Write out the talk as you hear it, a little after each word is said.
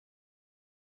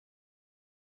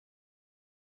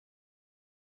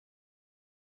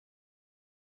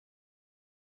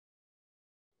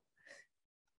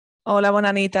Hola,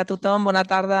 bona nit a tothom, bona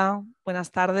tarda, buenas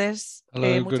tardes.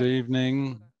 Hello, good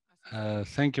evening.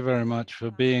 Thank you very much for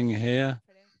being here.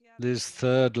 This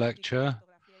third lecture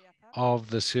of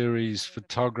the series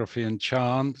Photography and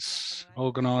Chance,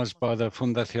 organized by the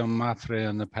Fundación MAPFRE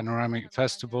and the Panoramic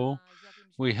Festival.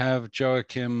 We have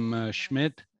Joachim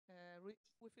Schmid. We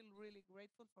feel really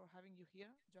grateful for having you here,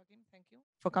 Joachim. Thank you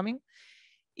for coming.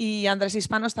 Y Andrés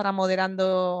Hispano estará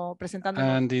moderando, presentando.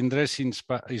 And Andrés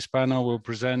Hispano will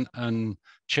present and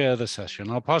chair the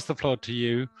session. I'll pass the floor to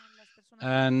you.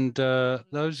 And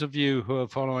those of you who are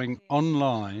following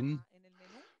online,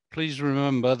 please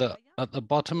remember that at the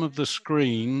bottom of the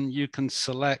screen, you can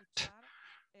select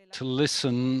to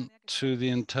listen to the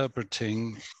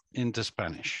interpreting into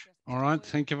Spanish. All right,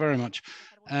 thank you very much.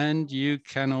 And you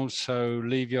can also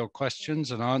leave your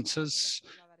questions and answers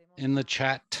in the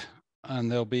chat,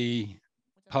 and they'll be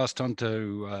passed on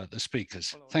to the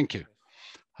speakers. Thank you.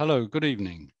 Hello, good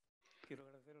evening.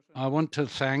 I want to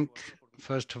thank,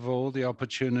 first of all, the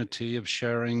opportunity of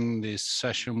sharing this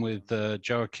session with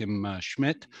Joachim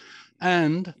Schmid.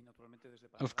 And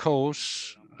of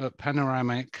course, at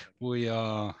Panoramic, we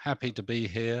are happy to be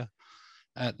here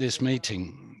at this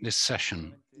meeting, this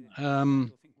session.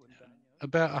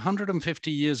 About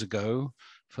 150 years ago,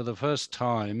 for the first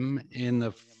time in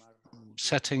the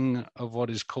setting of what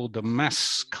is called the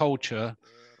mass culture,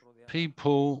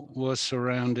 people were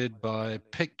surrounded by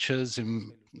pictures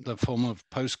in the form of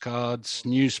postcards,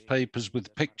 newspapers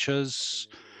with pictures,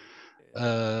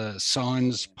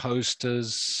 signs,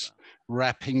 posters,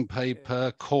 wrapping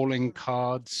paper, calling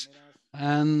cards.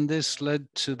 And this led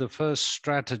to the first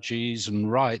strategies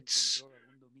and rights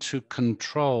to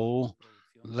control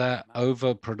that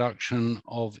overproduction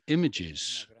of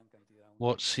images.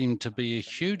 What seemed to be a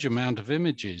huge amount of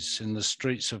images in the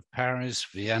streets of Paris,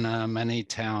 Vienna, many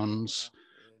towns,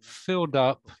 filled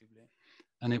up,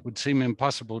 and it would seem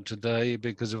impossible today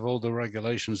because of all the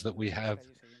regulations that we have,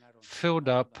 filled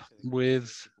up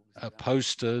with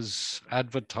posters,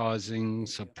 advertising,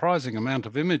 surprising amount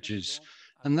of images.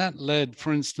 And that led,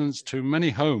 for instance, to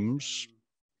many homes.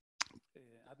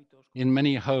 In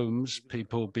many homes,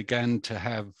 people began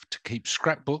to keep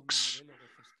scrapbooks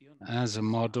as a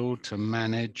model to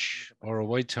manage, or a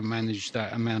way to manage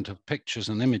that amount of pictures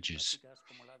and images.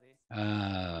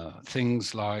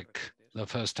 Things like the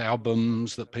first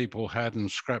albums that people had in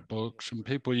scrapbooks, and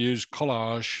people used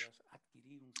collage.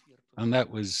 And that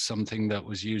was something that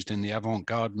was used in the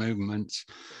avant-garde movements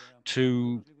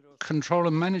to control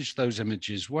and manage those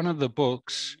images. One of the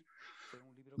books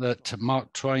that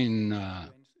Mark Twain,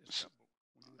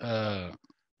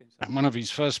 one of his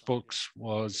first books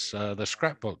was the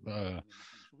scrapbook,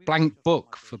 blank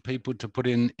book for people to put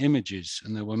in images.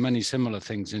 And there were many similar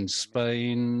things in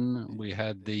Spain.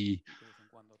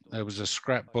 There was a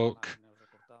scrapbook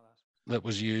that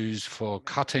was used for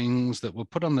cuttings that were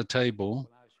put on the table,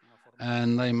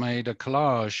 and they made a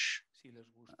collage.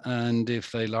 And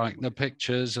if they liked the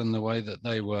pictures and the way that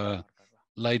they were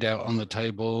laid out on the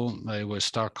table, they were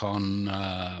stuck on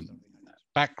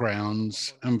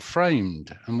backgrounds and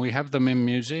framed, and we have them in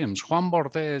museums. Juan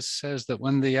Bordes says that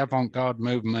when the avant-garde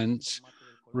movements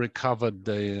recovered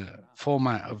the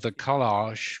format of the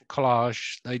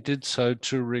collage, they did so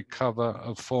to recover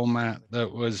a format that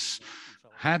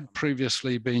had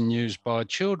previously been used by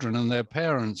children and their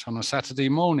parents on a Saturday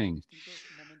morning.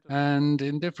 And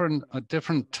at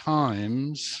different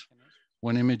times,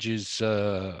 when images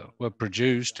were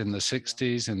produced in the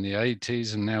 60s, in the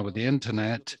 80s, and now with the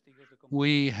internet,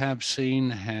 we have seen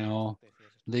how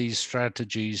these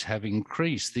strategies have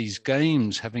increased, these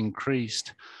games have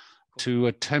increased to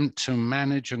attempt to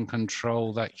manage and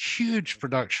control that huge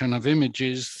production of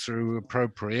images through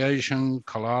appropriation,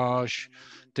 collage,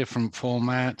 different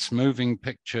formats, moving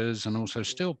pictures, and also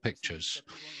still pictures.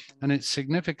 And it's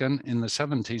significant in the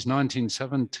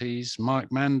 1970s,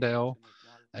 Mike Mandel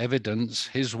evidence,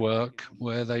 his work,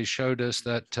 where they showed us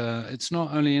that it's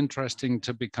not only interesting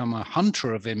to become a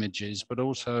hunter of images, but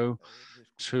also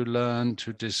to learn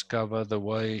to discover the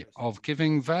way of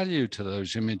giving value to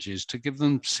those images, to give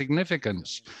them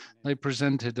significance. They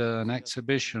presented an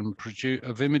exhibition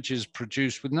of images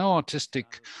produced with no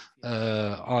artistic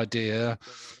idea,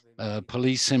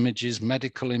 police images,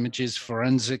 medical images,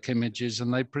 forensic images,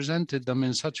 and they presented them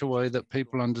in such a way that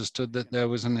people understood that there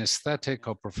was an aesthetic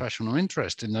or professional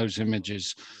interest in those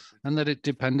images, and that it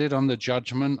depended on the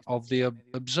judgment of the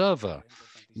observer.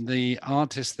 The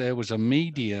artist there was a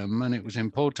medium, and it was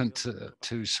important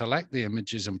to select the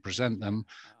images and present them,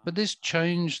 but this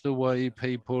changed the way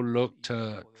people looked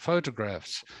at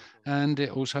photographs, and it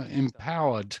also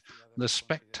empowered the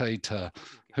spectator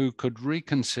who could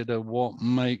reconsider what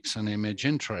makes an image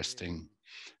interesting.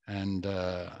 And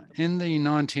in the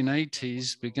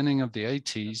 1980s, beginning of the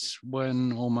 80s,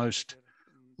 when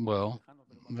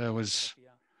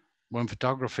when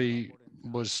photography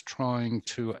was trying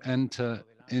to enter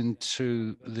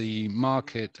into the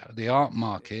market, the art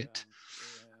market,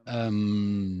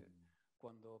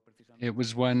 it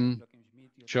was when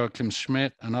Joachim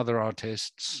Schmid and other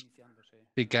artists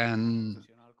began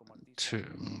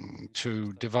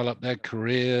to develop their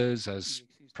careers as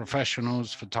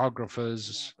professionals,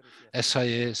 photographers,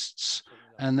 essayists,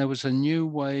 and there was a new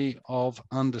way of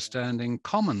understanding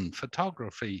common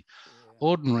photography,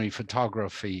 ordinary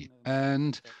photography,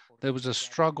 and there was a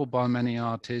struggle by many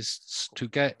artists to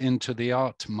get into the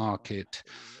art market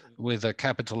with a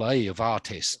capital A of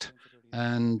artist,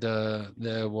 and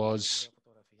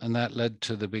and that led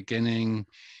to the beginning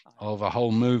of a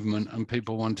whole movement, and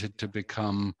people wanted to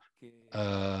become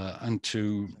and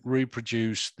to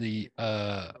reproduce the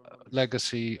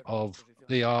legacy of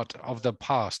the art of the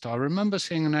past. I remember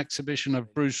seeing an exhibition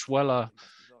of Bruce Weller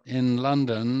in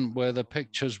London where the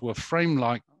pictures were framed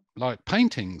like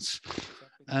paintings.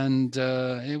 And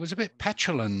it was a bit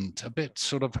petulant, a bit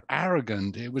sort of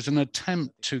arrogant. It was an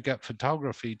attempt to get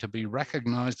photography to be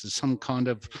recognized as some kind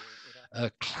of a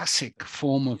classic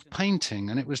form of painting,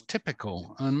 and it was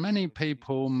typical. And many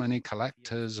people, many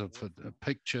collectors of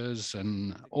pictures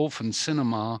and orphan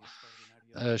cinema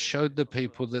showed the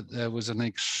people that there was an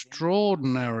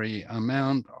extraordinary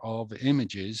amount of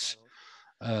images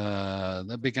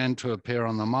that began to appear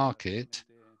on the market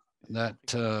that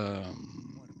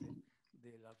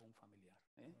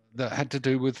that had to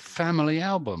do with family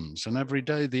albums and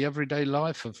the everyday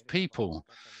life of people,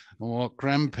 what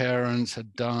grandparents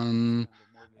had done,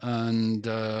 and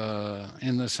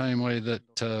in the same way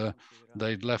that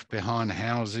they'd left behind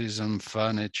houses and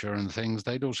furniture and things,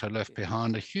 they'd also left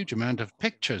behind a huge amount of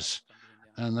pictures,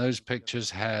 and those pictures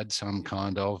had some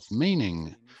kind of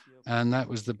meaning. And that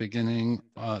was the beginning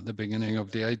of the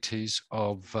 80s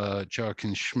of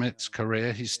Joachim Schmid's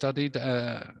career. He studied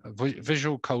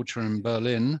visual culture in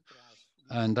Berlin,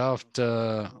 and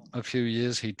after a few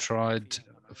years, he tried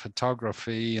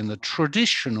photography in the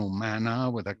traditional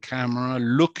manner with a camera,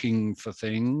 looking for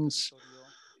things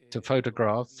to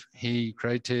photograph. He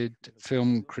created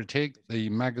Film Critique, the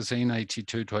magazine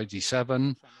 82 to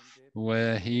 87,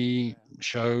 where he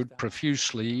showed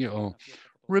profusely or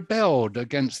rebelled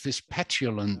against this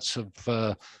petulance of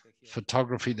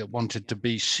photography that wanted to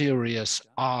be serious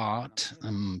art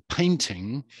and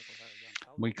painting.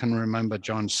 We can remember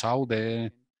John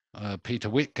Sauder, Peter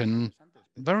Witken,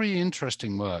 very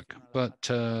interesting work, but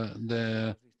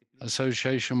their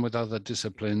association with other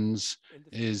disciplines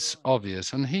is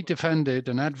obvious. And he defended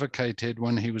and advocated,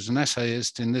 when he was an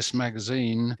essayist in this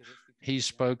magazine, he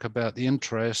spoke about the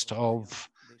interest of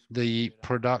the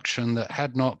production that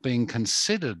had not been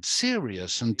considered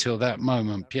serious until that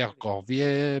moment. Pierre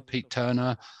Corvier, Pete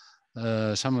Turner,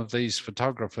 some of these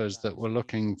photographers that were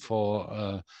looking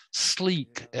for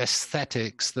sleek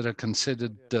aesthetics that are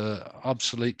considered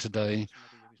obsolete today.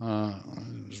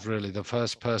 Was really the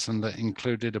first person that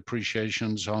included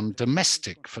appreciations on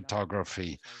domestic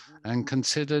photography and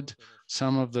considered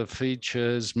some of the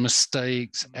features,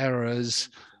 mistakes, errors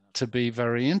to be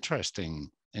very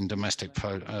interesting in domestic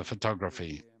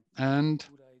photography. And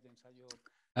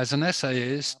as an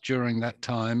essayist during that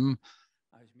time,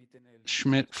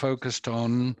 Schmid focused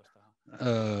on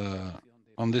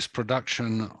this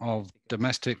production of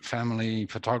domestic family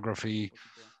photography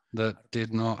that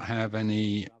did not have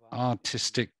any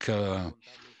artistic or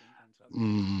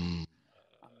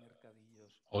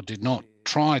did not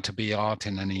try to be art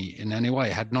in any way,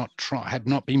 had not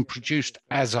been produced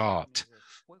as art.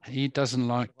 He doesn't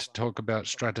like to talk about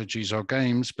strategies or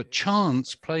games, but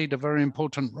chance played a very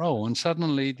important role. And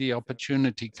suddenly the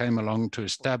opportunity came along to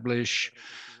establish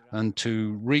and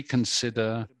to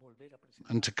reconsider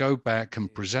and to go back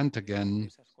and present again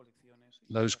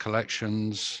those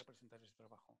collections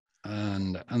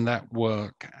and that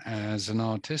work as an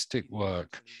artistic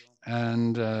work.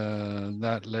 And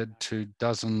that led to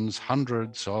dozens,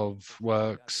 hundreds of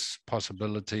works,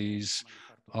 possibilities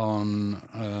on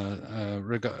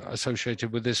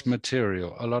associated with this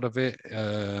material. A lot of it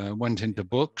went into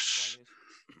books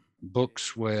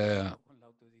where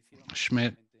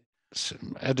Schmid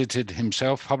edited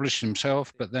himself, published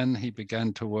himself, but then he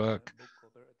began to work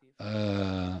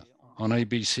on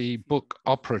ABC Book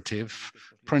Operative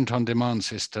print-on-demand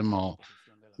system, or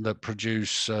that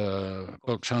produce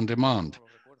books on demand.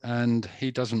 And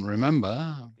he doesn't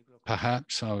remember,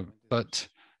 perhaps, but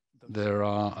there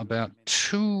are about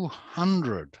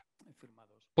 200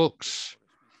 books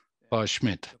by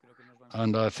Schmid.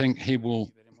 And I think he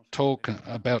will talk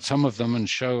about some of them and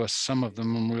show us some of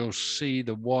them, and we'll see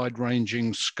the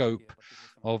wide-ranging scope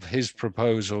of his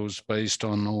proposals based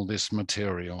on all this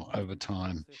material over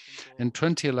time. In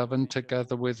 2011,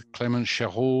 together with Clément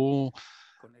Chéreau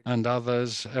and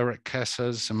others, Eric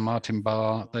Kessers and Martin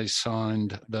Barr, they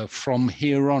signed the From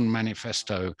Here On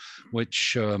manifesto,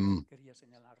 which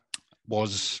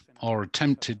was or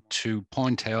attempted to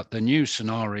point out the new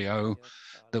scenario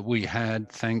that we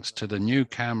had thanks to the new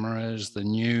cameras, the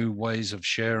new ways of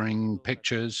sharing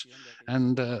pictures,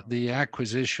 and the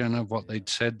acquisition of what they'd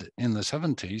said in the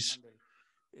 70s.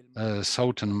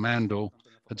 Sultan Mandel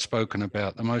had spoken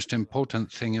about the most important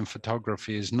thing in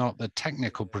photography is not the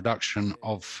technical production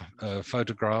of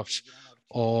photographs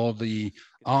or the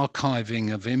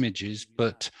archiving of images,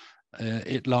 but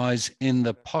it lies in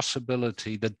the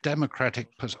possibility, the democratic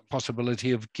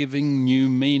possibility of giving new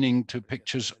meaning to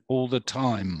pictures all the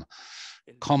time,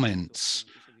 comments,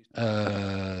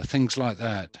 things like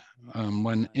that.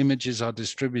 When images are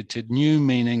distributed, new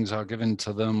meanings are given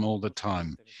to them all the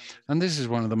time. And this is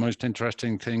one of the most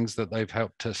interesting things that they've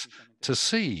helped us to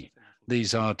see,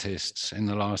 these artists in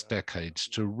the last decades,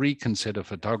 to reconsider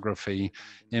photography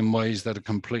in ways that are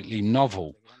completely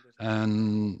novel,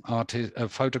 and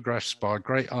photographs by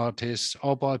great artists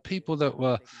or by people that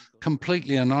were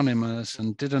completely anonymous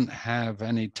and didn't have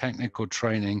any technical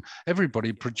training.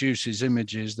 Everybody produces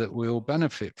images that we all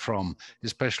benefit from,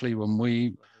 especially when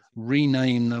we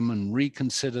rename them and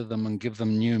reconsider them and give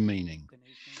them new meaning.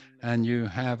 And you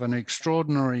have an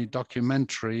extraordinary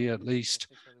documentary, at least,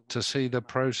 to see the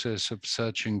process of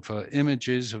searching for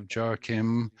images of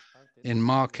Joachim in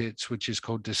markets, which is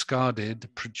called Discarded,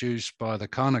 produced by the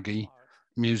Carnegie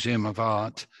Museum of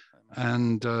Art.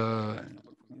 And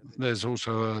there's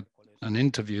also an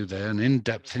interview there, an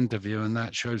in-depth interview, and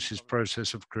that shows his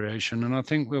process of creation. And I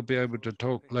think we'll be able to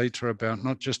talk later about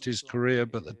not just his career,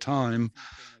 but the time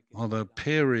or the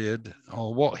period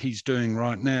or what he's doing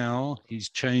right now. He's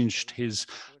changed his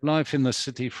life in the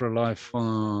city for a life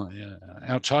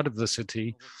outside of the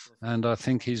city. And I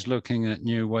think he's looking at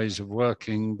new ways of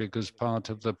working, because part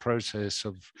of the process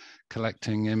of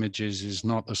collecting images is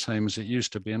not the same as it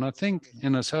used to be. And I think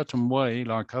in a certain way,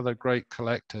 like other great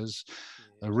collectors,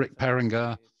 Rick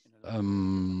Perringer,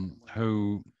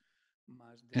 who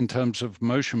in terms of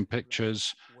motion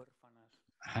pictures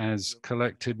has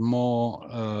collected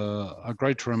a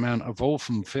greater amount of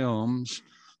orphan films.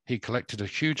 He collected a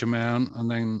huge amount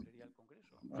and then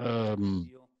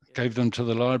gave them to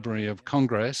the Library of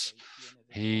Congress.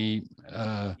 He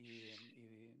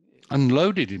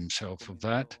unloaded himself of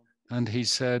that, and he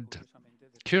said,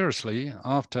 curiously,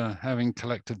 after having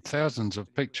collected thousands of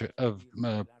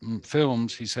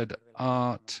films, he said,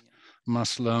 art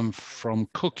must learn from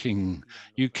cooking.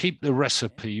 You keep the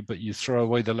recipe, but you throw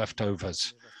away the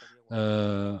leftovers.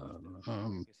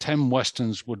 10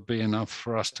 Westerns would be enough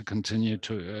for us to continue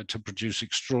to produce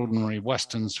extraordinary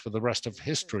Westerns for the rest of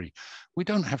history. We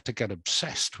don't have to get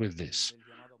obsessed with this.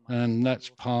 And that's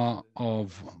part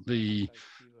of the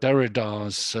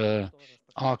Derrida's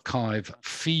archive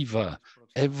fever.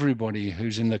 Everybody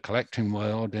who's in the collecting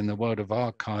world, in the world of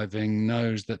archiving,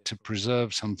 knows that to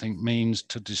preserve something means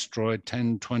to destroy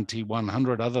 10, 20,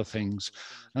 100 other things.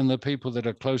 And the people that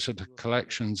are closer to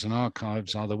collections and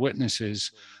archives are the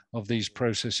witnesses of these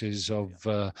processes of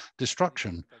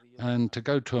destruction. And to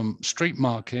go to a street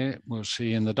market, we'll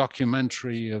see in the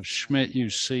documentary of Schmid, you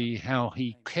see how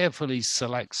he carefully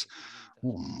selects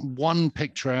one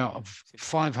picture out of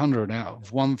 500, out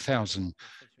of 1,000.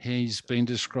 He's been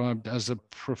described as a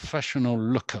professional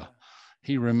looker.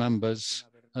 He remembers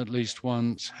at least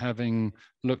once having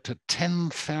looked at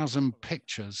 10,000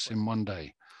 pictures in one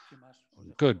day.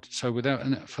 Good. So without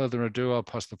any further ado, I'll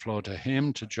pass the floor to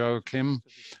him, to Joachim.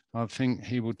 I think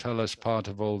he will tell us part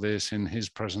of all this in his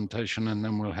presentation, and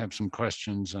then we'll have some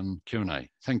questions and Q&A.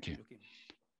 Thank you.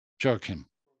 Joachim.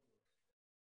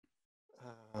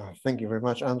 Thank you very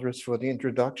much, Andres, for the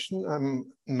introduction.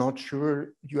 I'm not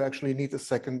sure you actually need a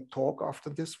second talk after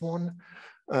this one,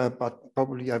 but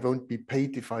probably I won't be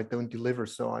paid if I don't deliver,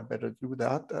 so I better do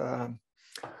that.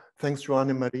 Thanks, Joan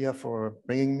and Maria, for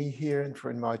bringing me here and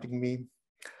for inviting me.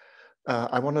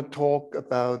 I want to talk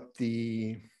about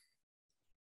a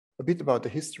bit about the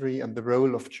history and the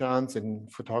role of chance in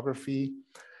photography.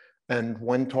 And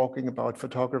when talking about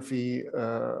photography,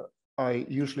 I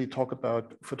usually talk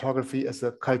about photography as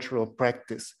a cultural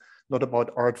practice, not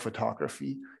about art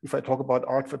photography. If I talk about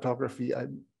art photography, I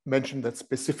mention that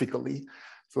specifically.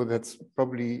 So that's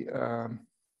probably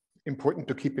important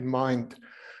to keep in mind.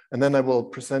 And then I will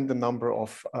present a number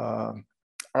of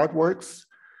artworks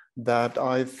that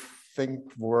I've think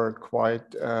were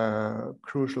quite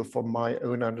crucial for my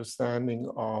own understanding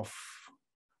of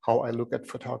how I look at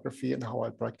photography and how I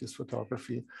practice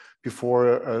photography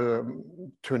before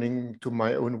turning to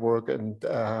my own work and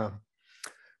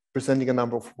presenting a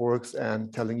number of works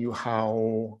and telling you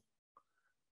how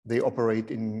they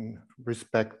operate in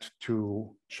respect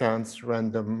to chance,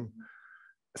 random,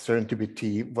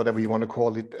 serendipity, whatever you want to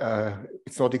call it.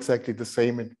 It's not exactly the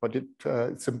same, but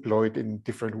it's employed in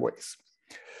different ways.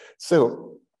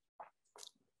 So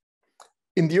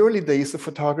in the early days of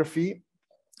photography,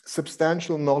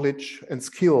 substantial knowledge and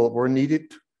skill were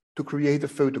needed to create a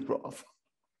photograph.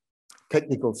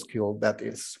 Technical skill, that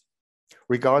is,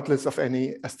 regardless of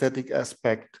any aesthetic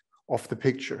aspect of the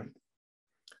picture.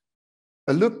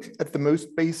 A look at the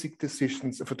most basic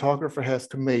decisions a photographer has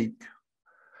to make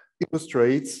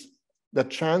illustrates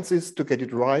that chances to get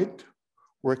it right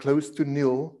were close to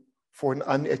nil for an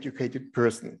uneducated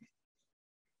person.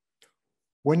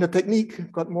 When the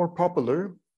technique got more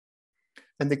popular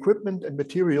and equipment and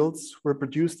materials were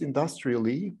produced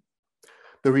industrially,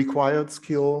 the required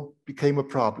skill became a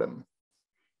problem.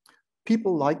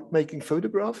 People liked making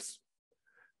photographs,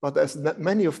 but as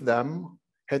many of them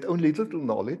had only little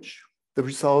knowledge, the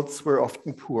results were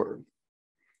often poor.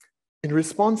 In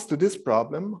response to this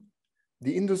problem,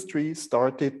 the industry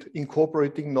started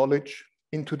incorporating knowledge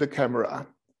into the camera.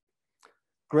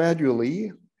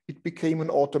 Gradually, it became an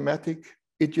automatic,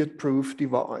 idiot-proof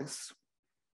device.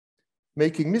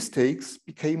 Making mistakes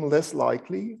became less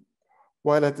likely,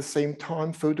 while at the same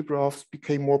time, photographs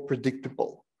became more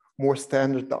predictable, more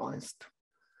standardized.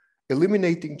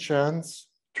 Eliminating chance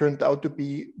turned out to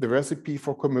be the recipe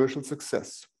for commercial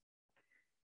success.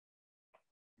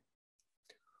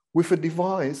 With a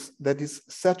device that is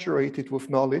saturated with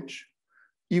knowledge,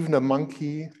 even a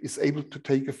monkey is able to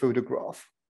take a photograph.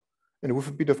 And with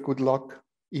a bit of good luck,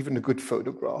 even a good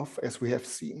photograph, as we have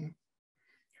seen.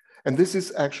 And this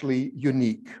is actually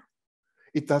unique.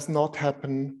 It does not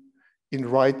happen in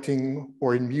writing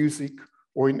or in music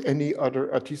or in any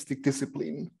other artistic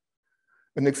discipline.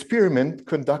 An experiment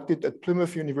conducted at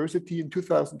Plymouth University in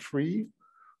 2003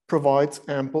 provides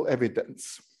ample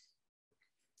evidence.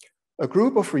 A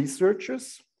group of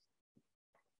researchers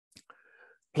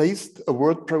placed a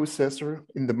word processor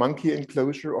in the monkey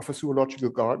enclosure of a zoological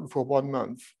garden for 1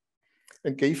 month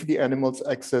and gave the animals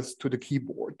access to the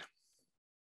keyboard.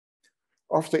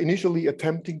 After initially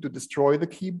attempting to destroy the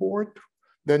keyboard,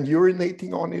 then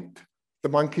urinating on it, the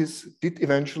monkeys did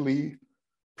eventually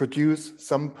produce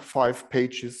some 5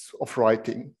 pages of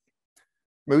writing,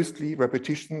 mostly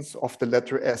repetitions of the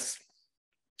letter S,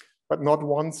 but not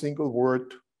one single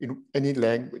word in any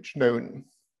language known.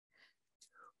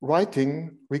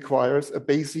 Writing requires a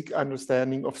basic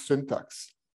understanding of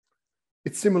syntax.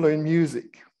 It's similar in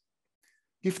music.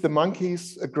 Give the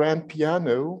monkeys a grand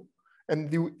piano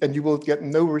and you will get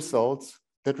no results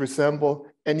that resemble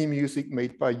any music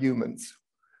made by humans.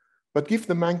 But give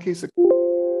the monkeys a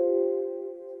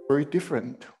very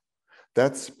different.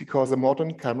 That's because a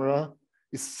modern camera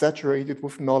is saturated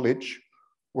with knowledge,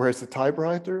 whereas a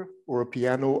typewriter or a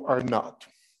piano are not.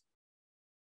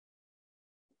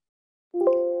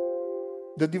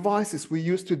 The devices we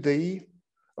use today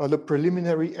are the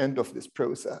preliminary end of this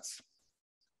process.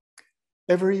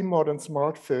 Every modern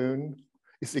smartphone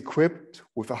is equipped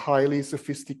with a highly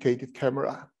sophisticated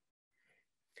camera,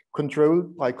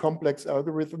 controlled by complex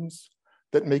algorithms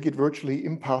that make it virtually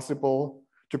impossible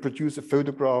to produce a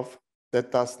photograph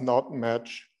that does not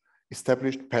match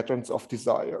established patterns of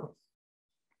desire.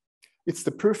 It's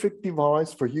the perfect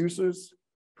device for users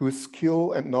whose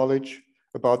skill and knowledge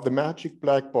about the magic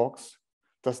black box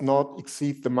does not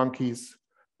exceed the monkeys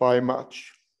by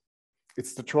much.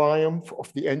 It's the triumph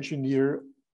of the engineer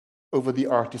over the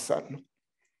artisan.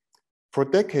 For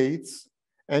decades,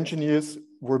 engineers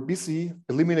were busy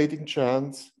eliminating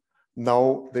chance.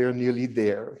 Now they're nearly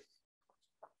there.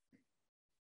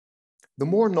 The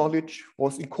more knowledge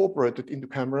was incorporated into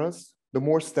cameras, the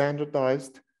more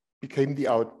standardized became the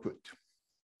output.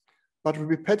 But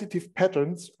repetitive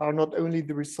patterns are not only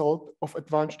the result of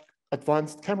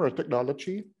advanced camera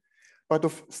technology, but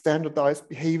of standardized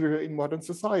behavior in modern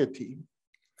society.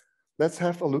 Let's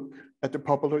have a look at a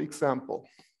popular example.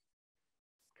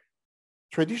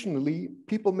 Traditionally,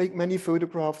 people make many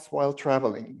photographs while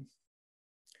traveling.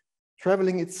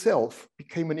 Traveling itself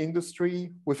became an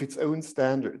industry with its own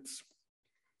standards.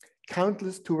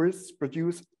 Countless tourists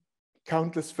produce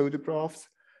countless photographs,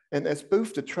 and as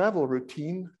both the travel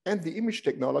routine and the image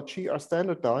technology are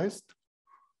standardized,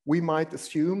 we might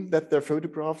assume that their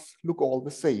photographs look all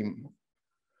the same.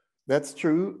 That's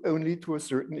true only to a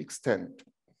certain extent.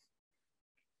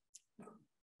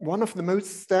 One of the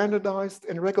most standardized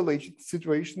and regulated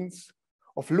situations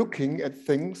of looking at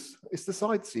things is the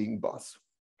sightseeing bus.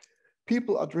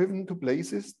 People are driven to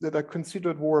places that are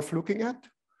considered worth looking at,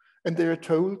 and they are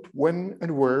told when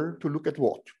and where to look at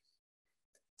what.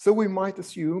 So we might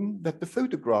assume that the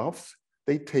photographs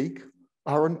they take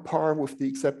are on par with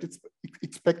the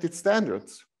expected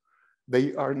standards.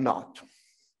 They are not.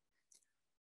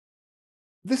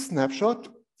 This snapshot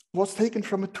was taken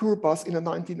from a tour bus in the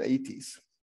 1980s,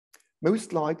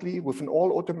 most likely with an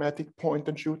all-automatic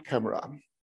point-and-shoot camera.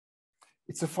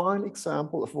 It's a fine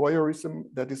example of voyeurism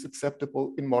that is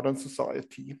acceptable in modern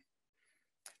society.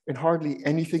 And hardly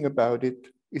anything about it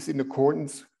is in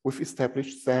accordance with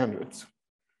established standards.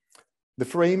 The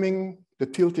framing, the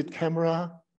tilted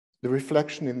camera, the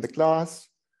reflection in the glass,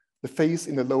 the face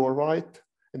in the lower right,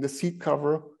 and the seat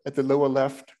cover at the lower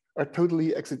left are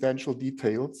totally accidental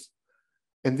details.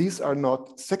 And these are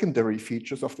not secondary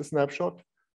features of the snapshot,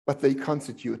 but they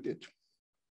constitute it.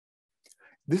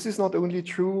 This is not only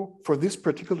true for this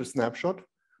particular snapshot,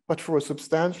 but for a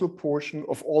substantial portion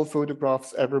of all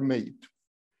photographs ever made.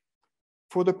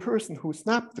 For the person who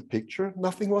snapped the picture,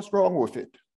 nothing was wrong with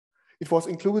it. It was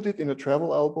included in a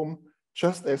travel album,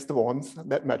 just as the ones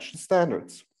that matched the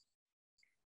standards.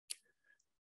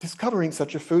 Discovering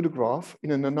such a photograph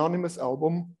in an anonymous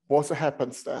album was a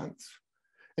happenstance.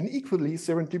 And equally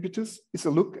serendipitous is a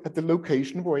look at the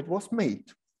location where it was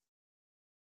made.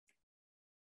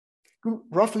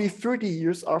 Roughly 30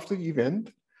 years after the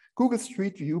event, Google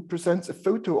Street View presents a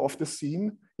photo of the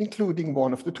scene, including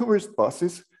one of the tourist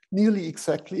buses, nearly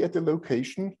exactly at the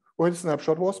location where the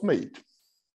snapshot was made.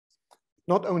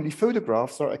 Not only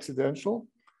photographs are accidental,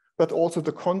 but also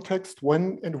the context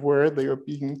when and where they are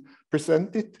being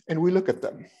presented, and we look at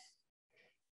them.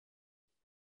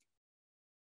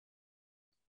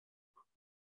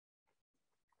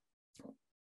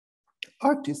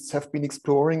 Artists have been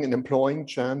exploring and employing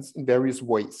chance in various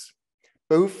ways,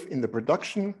 both in the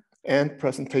production and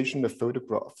presentation of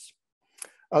photographs.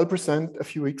 I'll present a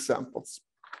few examples.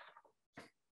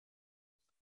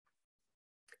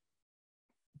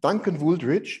 Duncan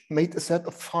Wooldridge made a set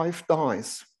of 5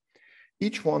 dies,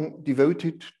 each one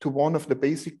devoted to one of the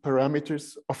basic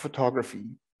parameters of photography: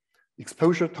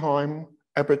 exposure time,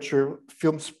 aperture,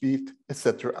 film speed,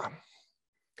 etc.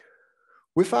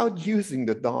 Without using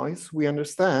the dies, we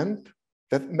understand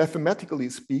that mathematically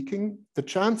speaking, the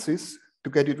chances to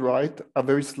get it right are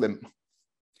very slim.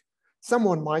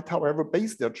 Someone might, however,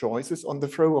 base their choices on the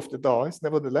throw of the dice,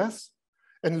 nevertheless,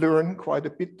 and learn quite a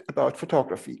bit about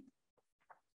photography.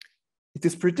 It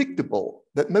is predictable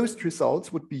that most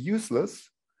results would be useless,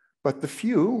 but the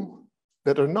few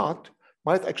that are not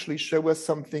might actually show us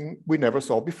something we never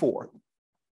saw before.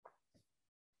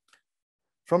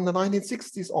 From the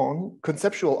 1960s on,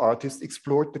 conceptual artists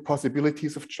explored the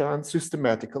possibilities of chance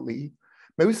systematically,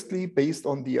 mostly based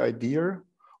on the idea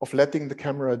of letting the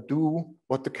camera do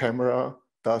what the camera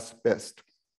does best,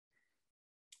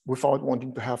 without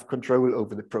wanting to have control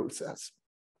over the process.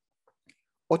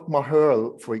 Ottmar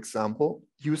Hörl, for example,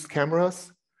 used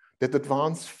cameras that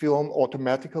advance film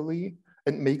automatically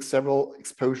and make several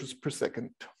exposures per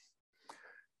second.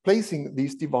 Placing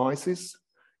these devices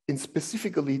in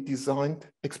specifically designed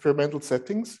experimental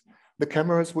settings, the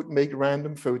cameras would make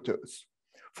random photos,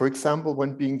 for example,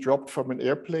 when being dropped from an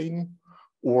airplane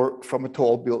or from a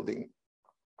tall building.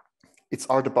 It's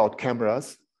art about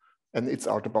cameras, and it's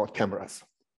art about cameras.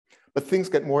 But things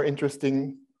get more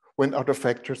interesting when other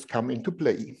factors come into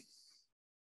play.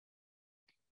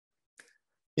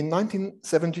 In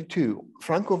 1972,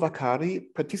 Franco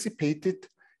Vaccari participated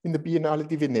in the Biennale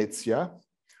di Venezia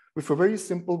with a very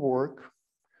simple work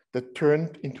that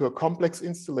turned into a complex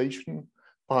installation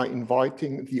by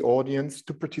inviting the audience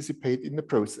to participate in the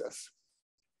process.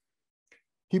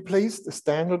 He placed a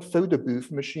standard photo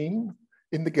booth machine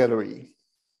in the gallery.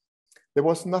 There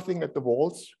was nothing at the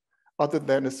walls other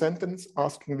than a sentence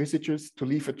asking visitors to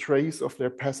leave a trace of their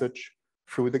passage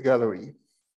through the gallery.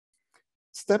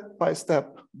 Step by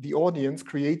step, the audience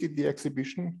created the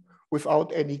exhibition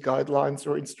without any guidelines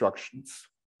or instructions.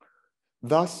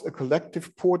 Thus, a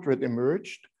collective portrait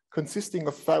emerged, consisting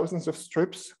of thousands of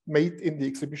strips made in the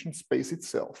exhibition space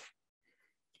itself.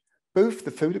 Both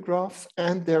the photographs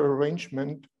and their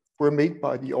arrangement were made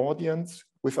by the audience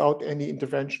without any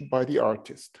intervention by the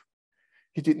artist.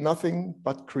 He did nothing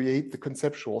but create the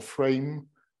conceptual frame.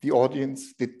 The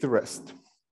audience did the rest.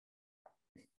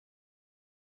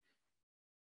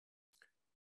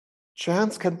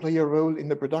 Chance can play a role in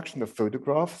the production of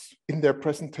photographs, in their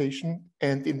presentation,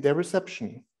 and in their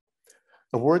reception.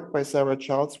 A work by Sarah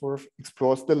Charlesworth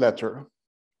explores the latter.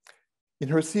 In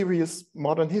her series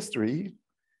Modern History,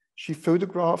 She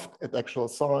photographed at actual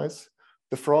size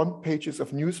the front pages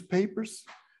of newspapers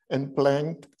and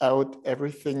blanked out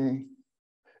everything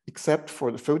except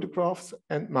for the photographs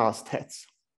and mastheads.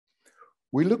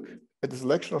 We look at a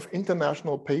selection of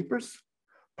international papers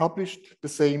published the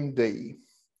same day.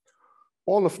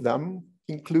 All of them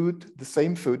include the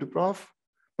same photograph,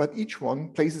 but each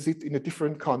one places it in a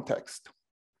different context.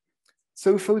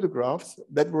 So photographs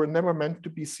that were never meant to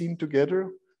be seen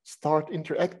together start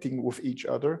interacting with each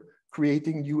other,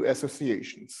 creating new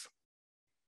associations.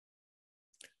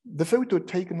 The photo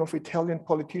taken of Italian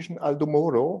politician Aldo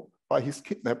Moro by his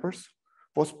kidnappers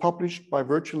was published by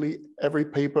virtually every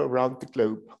paper around the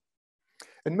globe.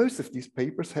 And most of these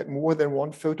papers had more than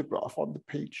one photograph on the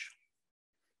page.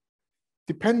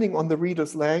 Depending on the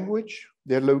reader's language,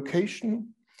 their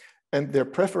location, and their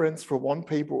preference for one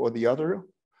paper or the other,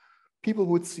 people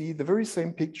would see the very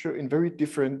same picture in very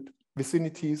different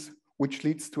vicinities, which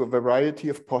leads to a variety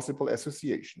of possible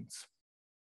associations.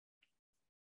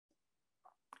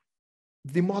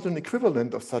 The modern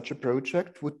equivalent of such a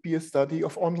project would be a study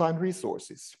of online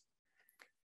resources.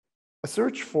 A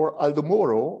search for Aldo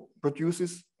Moro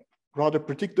produces rather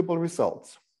predictable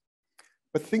results,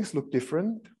 but things look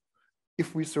different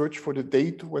if we search for the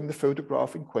date when the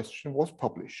photograph in question was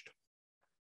published.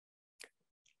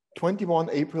 21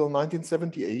 April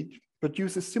 1978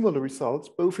 produces similar results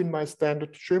both in my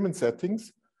standard German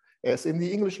settings as in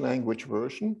the English language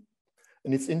version,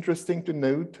 and it's interesting to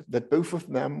note that both of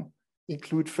them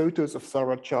include photos of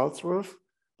Sarah Charlesworth,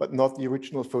 but not the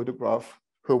original photograph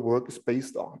her work is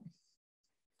based on.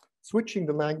 Switching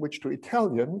the language to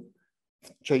Italian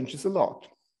changes a lot.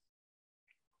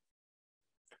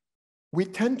 We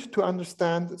tend to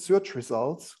understand search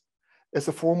results as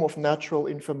a form of natural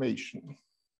information.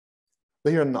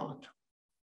 They are not.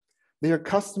 They are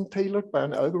custom tailored by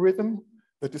an algorithm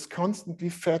that is constantly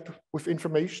fed with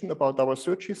information about our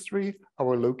search history,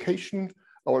 our location,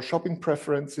 our shopping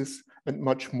preferences, and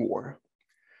much more.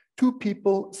 Two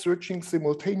people searching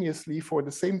simultaneously for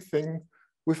the same thing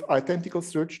with identical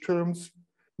search terms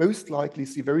most likely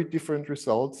see very different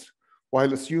results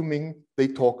while assuming they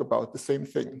talk about the same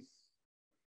thing.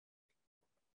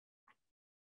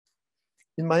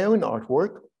 In my own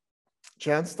artwork,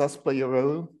 chance does play a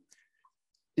role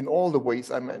in all the ways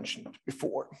I mentioned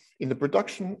before, in the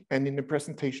production and in the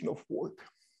presentation of work.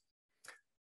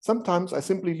 Sometimes I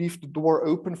simply leave the door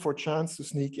open for chance to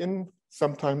sneak in.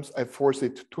 Sometimes I force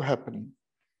it to happen.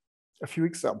 A few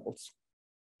examples.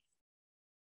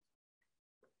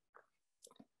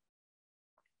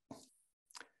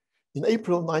 In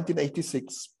April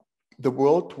 1986, the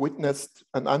world witnessed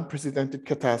an unprecedented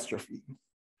catastrophe.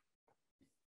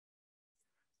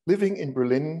 Living in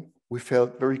Berlin, we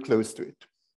felt very close to it.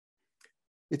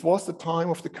 It was the time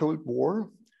of the Cold War,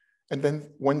 and then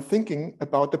when thinking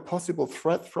about the possible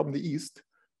threat from the East,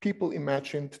 people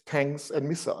imagined tanks and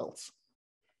missiles.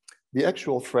 The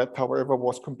actual threat, however,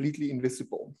 was completely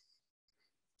invisible.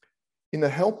 In a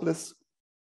helpless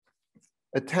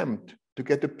attempt to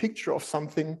get a picture of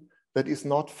something that is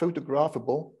not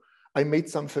photographable, I made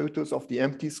some photos of the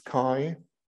empty sky,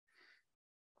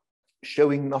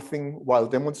 showing nothing while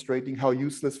demonstrating how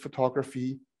useless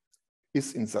photography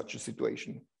is in such a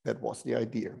situation. That was the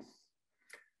idea.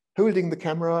 Holding the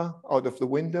camera out of the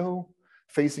window,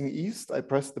 facing east, I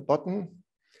pressed the button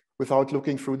without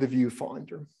looking through the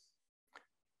viewfinder.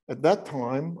 At that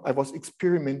time, I was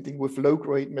experimenting with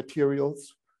low-grade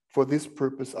materials. For this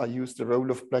purpose, I used a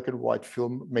roll of black and white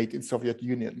film made in Soviet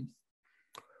Union.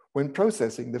 When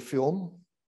processing the film,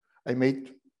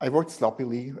 I worked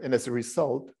sloppily, and as a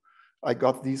result, I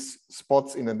got these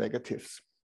spots in the negatives.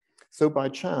 So by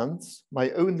chance,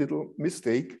 my own little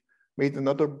mistake made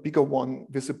another bigger one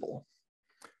visible.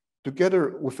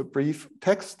 Together with a brief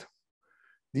text,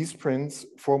 these prints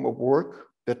form a work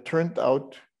that turned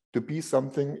out to be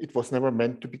something it was never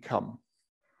meant to become.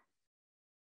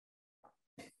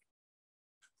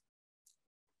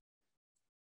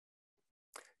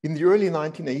 In the early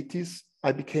 1980s,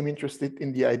 I became interested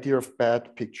in the idea of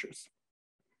bad pictures.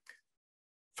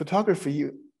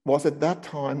 Photography was at that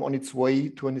time on its way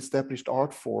to an established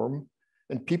art form,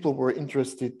 and people were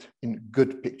interested in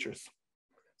good pictures.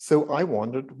 So I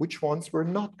wondered which ones were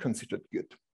not considered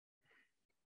good.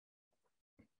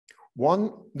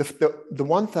 The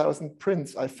 1,000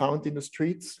 prints I found in the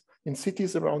streets in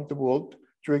cities around the world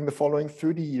during the following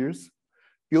 30 years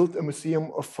built a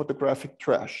museum of photographic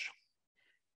trash.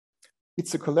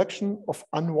 It's a collection of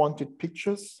unwanted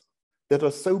pictures that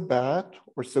are so bad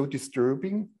or so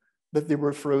disturbing that they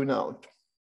were thrown out.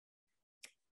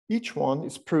 Each one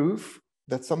is proof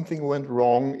that something went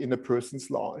wrong in a person's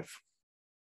life.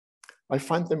 I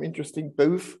find them interesting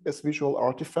both as visual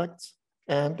artifacts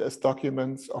and as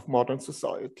documents of modern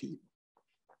society.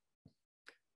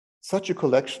 Such a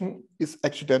collection is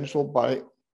accidental by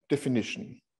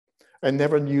definition. I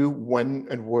never knew when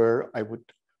and where I would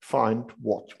find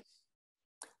what.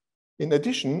 In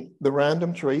addition, the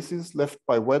random traces left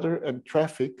by weather and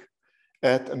traffic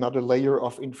add another layer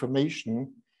of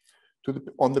information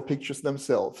on the pictures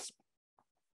themselves.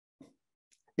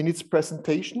 In its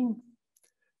presentation,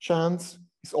 chance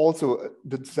is also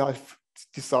the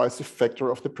decisive factor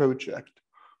of the project.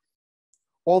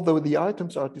 Although the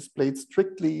items are displayed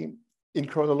strictly in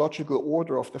chronological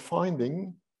order of the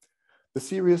finding, the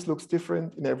series looks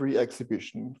different in every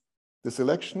exhibition. The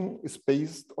selection is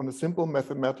based on a simple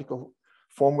mathematical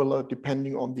formula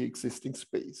depending on the existing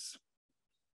space.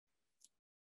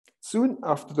 Soon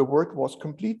after the work was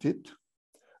completed,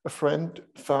 a friend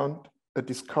found a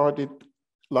discarded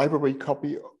library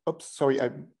copy, oops, sorry,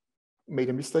 I made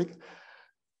a mistake,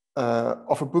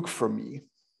 of a book for me.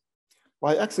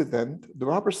 By accident, the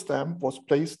rubber stamp was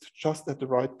placed just at the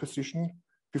right position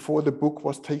before the book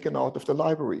was taken out of the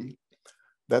library.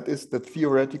 That is the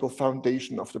theoretical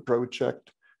foundation of the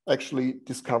project, actually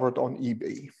discovered on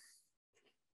eBay.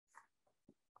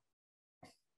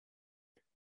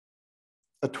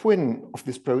 A twin of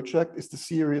this project is the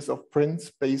series of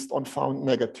prints based on found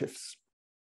negatives.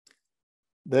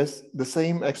 There's the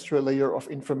same extra layer of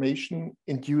information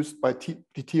induced by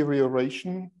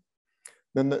deterioration.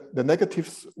 Then the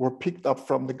negatives were picked up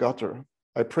from the gutter.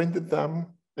 I printed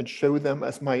them and showed them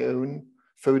as my own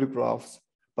photographs,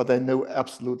 but I know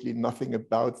absolutely nothing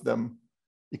about them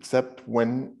except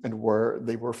when and where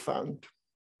they were found.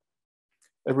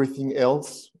 Everything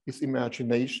else is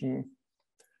imagination,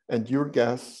 and your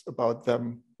guess about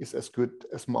them is as good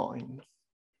as mine.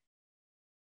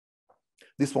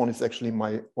 This one is actually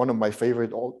one of my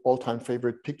favorite, all-time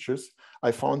favorite pictures.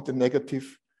 I found the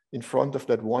negative in front of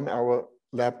that 1 hour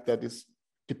lab that is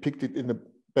depicted in the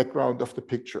background of the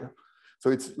picture. So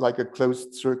it's like a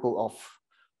closed circle of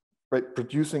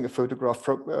producing a photograph,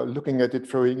 looking at it,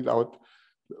 throwing it out,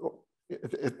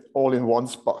 all in one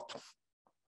spot.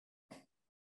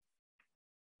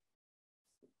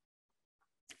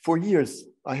 For years,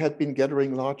 I had been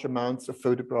gathering large amounts of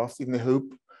photographs in the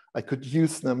hope I could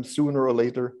use them sooner or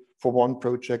later for one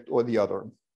project or the other.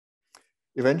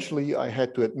 Eventually, I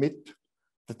had to admit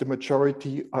that the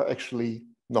majority are actually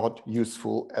not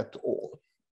useful at all.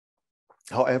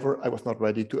 However, I was not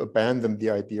ready to abandon the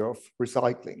idea of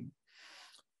recycling.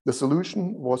 The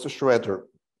solution was a shredder.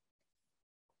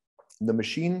 The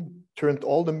machine turned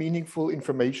all the meaningful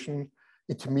information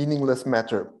into meaningless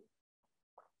matter.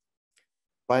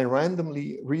 By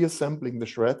randomly reassembling the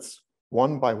shreds,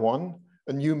 one by one,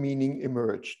 a new meaning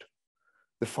emerged.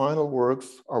 The final works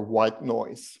are white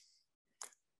noise.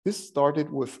 This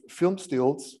started with film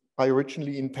stills I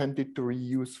originally intended to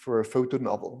reuse for a photo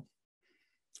novel.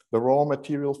 The raw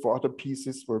material for other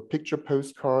pieces were picture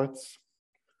postcards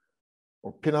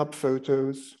or pin-up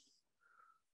photos,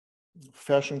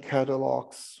 fashion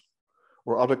catalogs,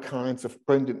 or other kinds of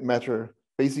printed matter,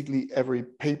 basically every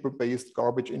paper-based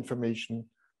garbage information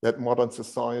that modern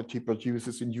society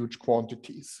produces in huge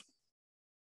quantities.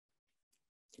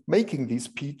 Making these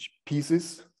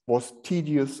pieces was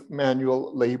tedious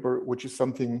manual labor, which is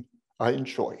something I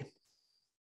enjoy.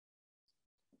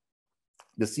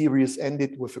 The series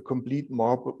ended with a complete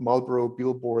Marlboro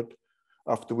billboard,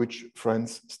 after which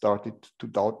friends started to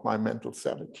doubt my mental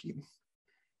sanity.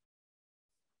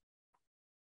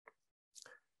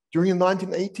 During the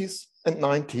 1980s and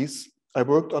 90s, I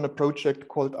worked on a project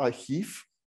called Archiv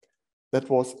that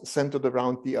was centered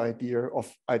around the idea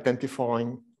of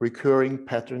identifying recurring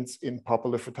patterns in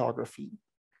popular photography.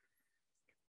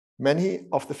 Many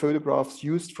of the photographs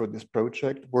used for this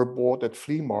project were bought at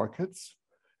flea markets,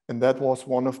 and that was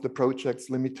one of the project's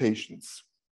limitations.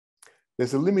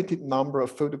 There's a limited number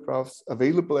of photographs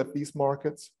available at these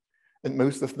markets, and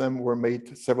most of them were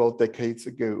made several decades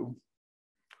ago.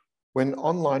 When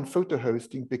online photo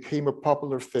hosting became a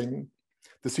popular thing,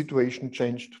 the situation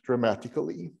changed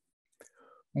dramatically.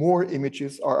 More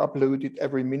images are uploaded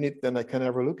every minute than I can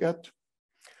ever look at.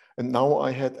 And now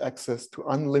I had access to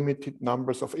unlimited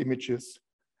numbers of images,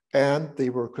 and they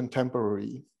were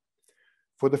contemporary.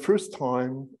 For the first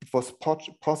time, it was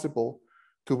possible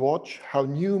to watch how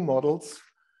new models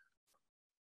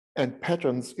and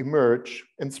patterns emerge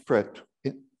and spread.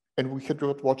 And we could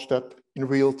watch that in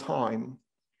real time.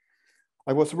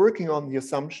 I was working on the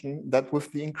assumption that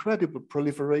with the incredible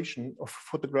proliferation of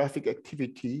photographic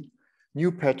activity,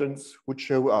 new patterns would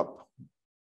show up.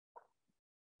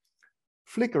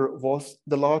 Flickr was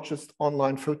the largest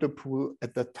online photo pool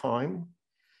at that time,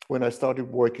 when I started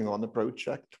working on the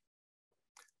project.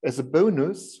 As a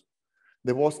bonus,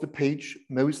 there was the page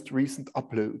most recent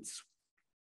uploads.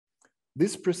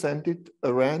 This presented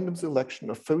a random selection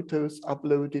of photos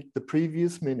uploaded the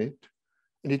previous minute,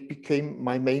 and it became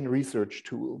my main research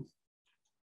tool.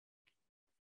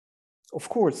 Of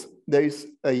course, there is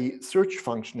a search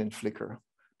function in Flickr,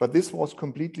 but this was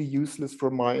completely useless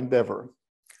for my endeavor.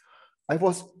 I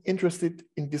was interested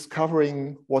in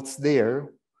discovering what's there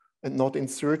and not in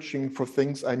searching for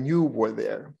things I knew were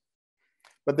there.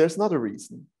 But there's another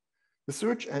reason. The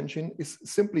search engine is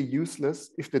simply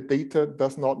useless if the data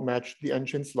does not match the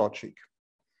engine's logic.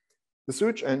 The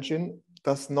search engine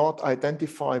does not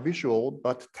identify visual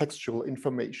but textual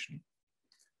information.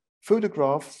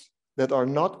 Photographs that are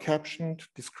not captioned,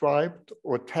 described,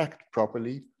 or tagged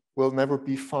properly will never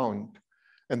be found.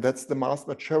 And that's the vast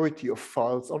majority of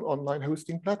files on online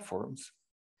hosting platforms.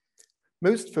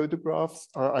 Most photographs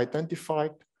are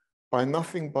identified by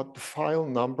nothing but the file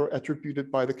number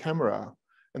attributed by the camera.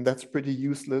 And that's pretty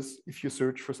useless if you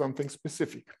search for something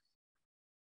specific.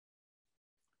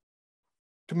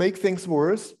 To make things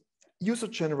worse,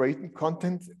 user-generated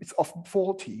content is often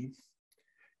faulty.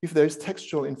 If there is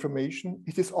textual information,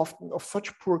 it is often of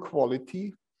such poor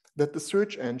quality that the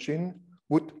search engine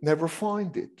would never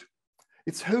find it.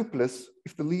 It's hopeless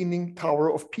if the Leaning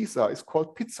Tower of Pisa is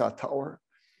called Pizza Tower.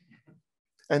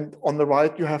 And on the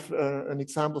right, you have an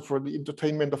example for the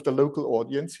entertainment of the local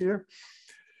audience here.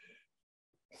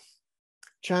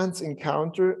 Chance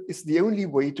encounter is the only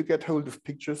way to get hold of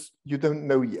pictures you don't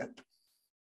know yet.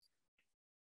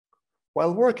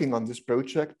 While working on this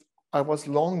project, I was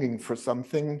longing for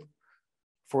something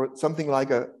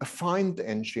like a find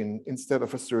engine instead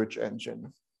of a search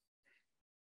engine.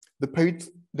 The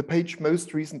page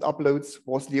most recent uploads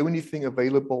was the only thing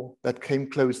available that came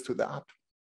close to that.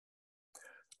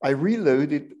 I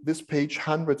reloaded this page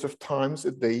hundreds of times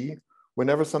a day.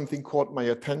 Whenever something caught my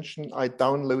attention, I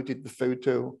downloaded the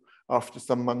photo. After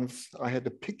some months, I had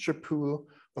a picture pool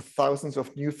of thousands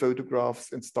of new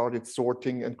photographs and started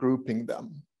sorting and grouping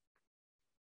them.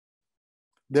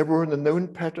 There were the known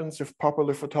patterns of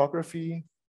popular photography,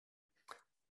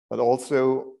 but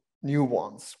also new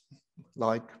ones,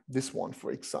 like this one,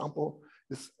 for example.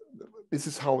 This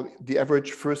is how the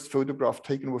average first photograph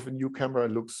taken with a new camera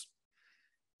looks.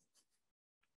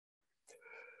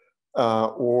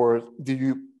 Or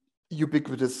the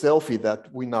ubiquitous selfie that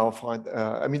we now find.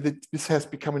 I mean, this has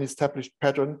become an established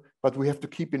pattern, but we have to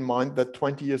keep in mind that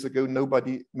 20 years ago,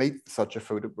 nobody made such a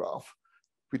photograph.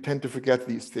 We tend to forget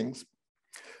these things.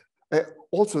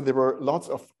 Also, there were lots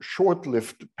of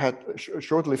short-lived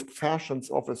fashions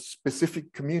of a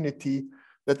specific community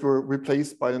that were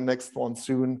replaced by the next one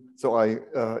soon. So I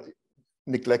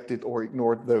neglected or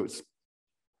ignored those.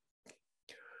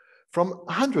 From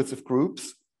hundreds of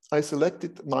groups, I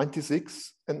selected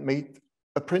 96 and made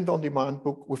a print-on-demand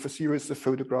book with a series of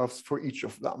photographs for each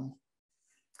of them.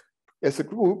 As a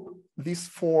group, these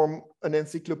form an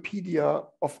encyclopedia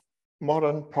of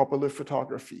modern popular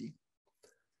photography.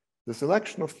 The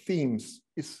selection of themes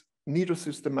is neither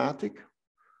systematic,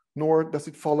 nor does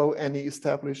it follow any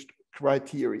established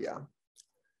criteria.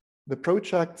 The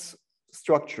project's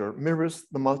structure mirrors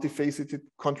the multifaceted,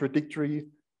 contradictory,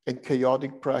 and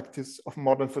chaotic practice of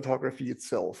modern photography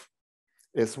itself,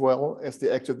 as well as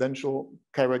the accidental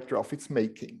character of its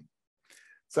making.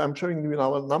 So I'm showing you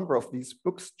now a number of these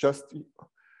books just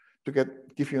to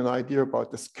give you an idea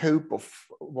about the scope of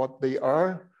what they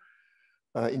are.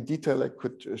 In detail, I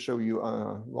could show you,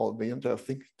 well, the entire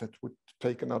thing that would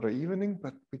take another evening,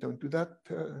 but we don't do that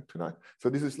tonight.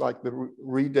 So this is like the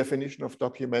redefinition of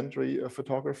documentary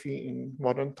photography in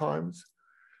modern times.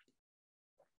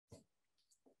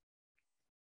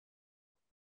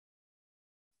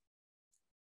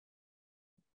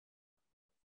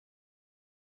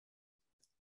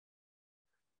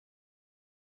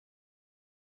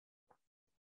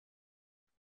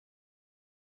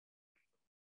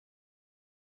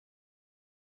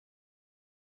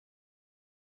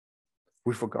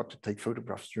 We forgot to take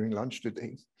photographs during lunch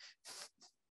today.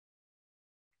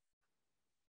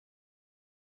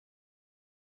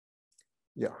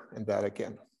 Yeah, and that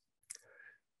again.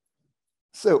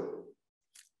 So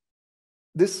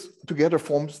this together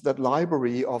forms that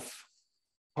library of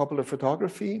popular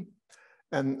photography.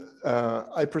 And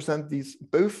I present these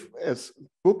both as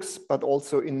books, but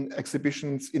also in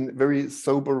exhibitions in very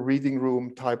sober reading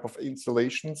room type of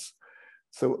installations.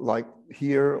 So like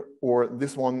here, or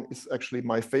this one is actually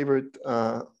my favorite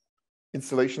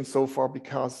installation so far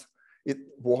because it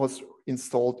was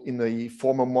installed in a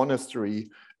former monastery.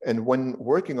 And when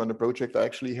working on the project, I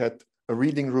actually had a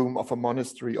reading room of a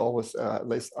monastery always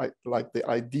like the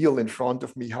ideal in front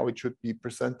of me, how it should be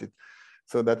presented.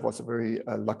 So that was a very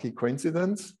lucky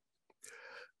coincidence.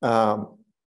 Not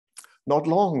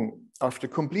long after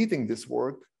completing this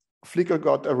work, Flickr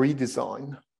got a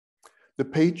redesign. The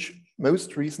page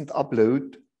most recent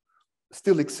upload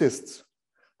still exists,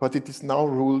 but it is now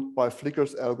ruled by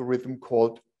Flickr's algorithm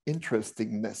called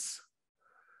interestingness.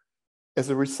 As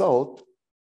a result,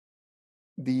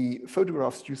 the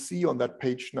photographs you see on that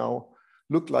page now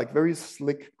look like very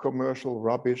slick commercial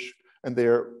rubbish, and they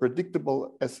are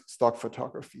predictable as stock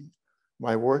photography.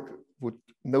 My work would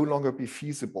no longer be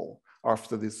feasible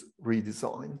after this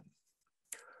redesign.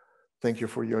 Thank you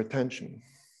for your attention.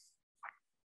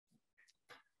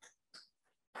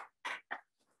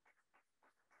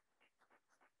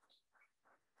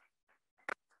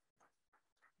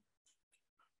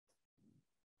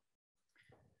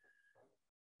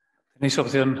 ¿Tenéis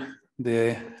opción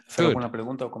de hacer alguna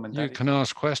pregunta o comentario? You can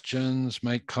ask questions,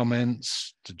 make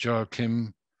comments to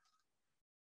Joachim.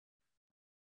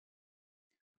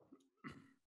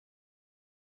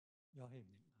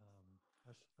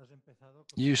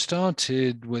 You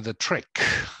started with a trick.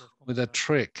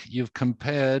 You've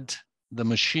compared the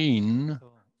machine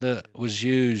that was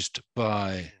used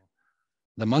by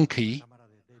the monkey,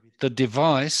 the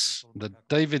device, the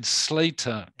David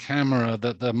Slater camera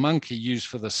that the monkey used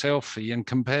for the selfie, and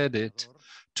compared it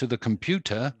to the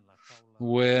computer,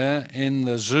 where in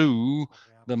the zoo,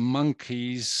 the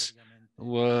monkeys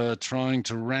were trying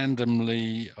to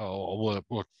randomly, or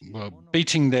were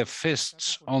beating their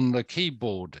fists on the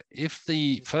keyboard. If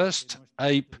the first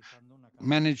ape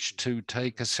managed to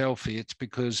take a selfie, it's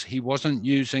because he wasn't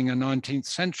using a 19th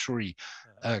century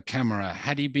camera.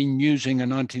 Had he been using a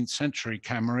 19th century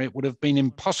camera, it would have been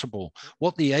impossible.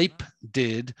 What the ape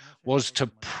did was to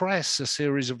press a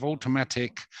series of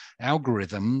automatic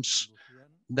algorithms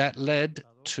that led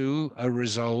to a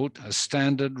result, a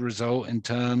standard result in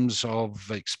terms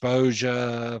of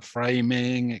exposure,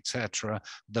 framing, etc.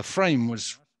 The frame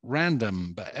was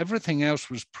random, but everything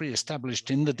else was pre-established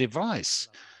in the device,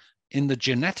 in the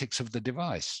genetics of the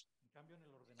device.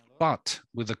 But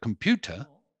with a computer,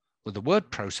 with a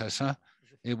word processor,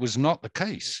 it was not the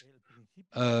case.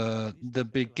 The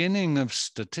beginning of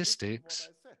statistics,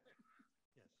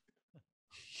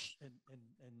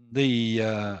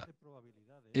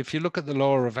 if you look at the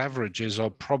law of averages or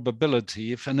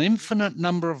probability, if an infinite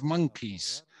number of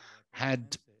monkeys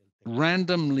had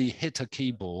randomly hit a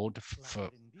keyboard,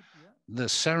 the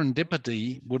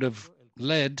serendipity would have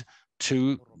led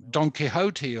to Don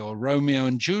Quixote or Romeo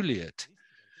and Juliet.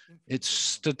 It's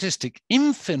statistic,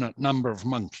 infinite number of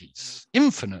monkeys,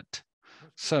 infinite.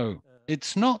 So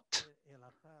it's not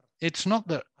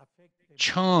that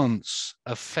chance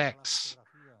affects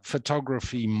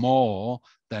photography more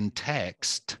than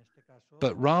text,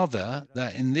 but rather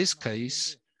that in this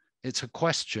case, it's a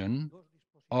question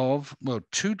of, well,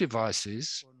 two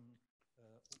devices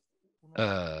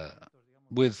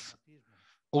with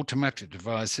automatic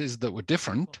devices that were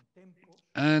different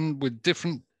and with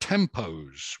different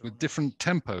tempos,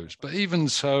 But even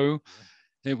so,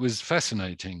 it was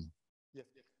fascinating. Yes.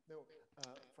 No,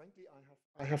 frankly,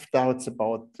 I have doubts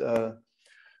about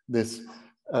this.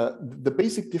 The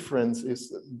basic difference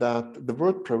is that the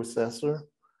word processor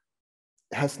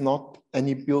has not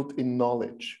any built-in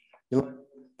knowledge. You know,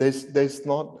 there's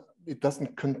not, it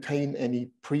doesn't contain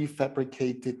any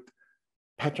prefabricated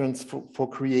patterns for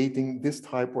creating this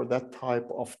type or that type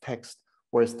of text,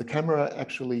 whereas the camera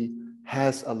actually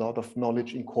has a lot of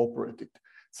knowledge incorporated.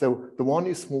 So the one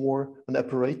is more an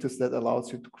apparatus that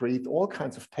allows you to create all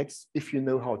kinds of text if you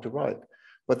know how to write.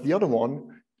 But the other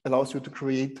one allows you to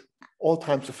create all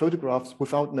types of photographs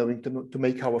without knowing to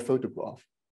make our photograph.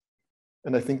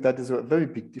 And I think that is a very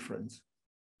big difference.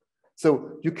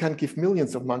 So you can give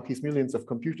millions of monkeys, millions of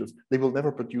computers, they will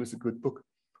never produce a good book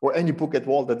or any book at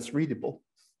all that's readable.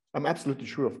 I'm absolutely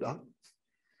sure of that.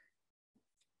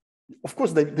 Of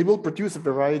course, they will produce a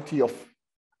variety of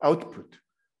output,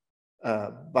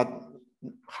 but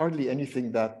hardly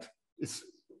anything that is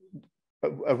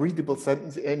a readable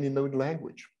sentence in any known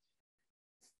language.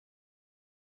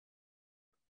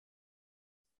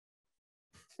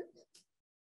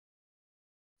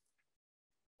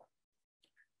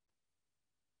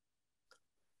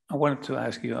 I wanted to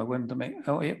ask you,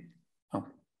 oh, yeah. Oh.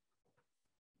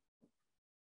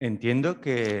 Entiendo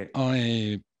que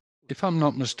if I'm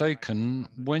not mistaken,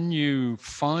 when you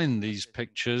find these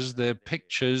pictures, they're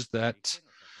pictures that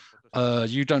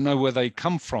you don't know where they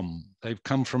come from. They've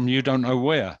come from you don't know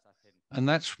where. And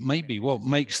that's maybe what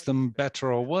makes them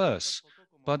better or worse.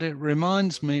 but it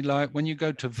reminds me like when you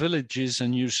go to villages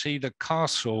and you see the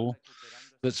castle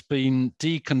that's been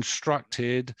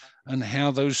deconstructed and how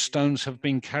those stones have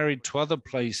been carried to other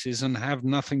places and have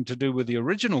nothing to do with the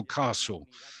original castle.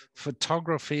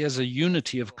 Photography as a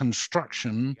unity of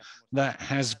construction that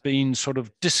has been sort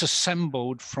of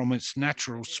disassembled from its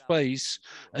natural space,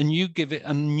 and you give it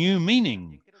a new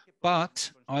meaning.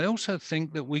 But I also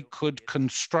think that we could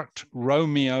construct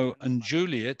Romeo and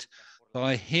Juliet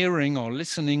by hearing or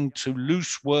listening to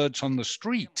loose words on the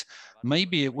street.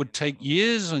 Maybe it would take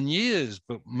years and years,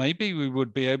 but maybe we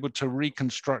would be able to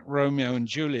reconstruct Romeo and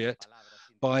Juliet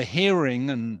by hearing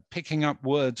and picking up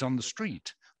words on the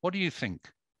street. What do you think?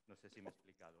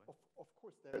 Of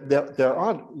course, there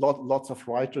are lots of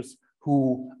writers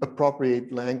who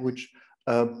appropriate language,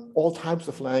 all types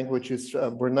of languages,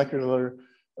 vernacular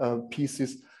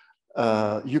pieces.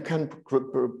 You can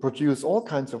produce all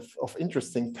kinds of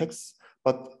interesting texts,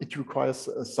 but it requires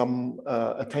some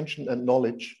attention and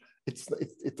knowledge.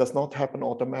 It does not happen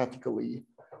automatically.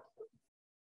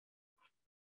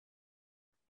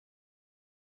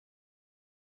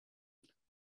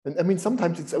 And I mean,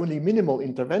 sometimes it's only minimal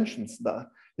interventions that,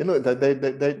 you know,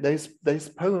 there's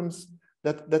poems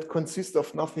that consist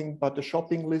of nothing but a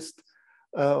shopping list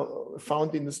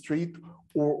found in the street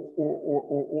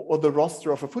or the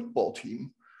roster of a football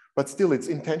team. But still, it's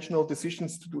intentional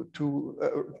decisions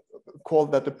to call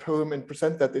that a poem and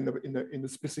present that in a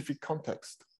specific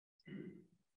context.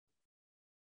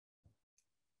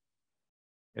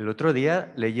 El otro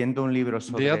día, leyendo un libro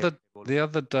sobre... The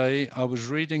other day, I was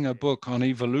reading a book on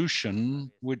evolution,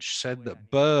 which said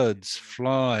that birds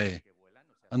fly,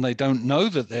 and they don't know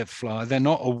that they fly. They're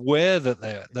not aware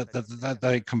that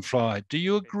they can fly. Do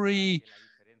you agree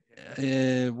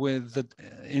with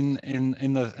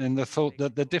the thought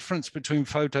that the difference between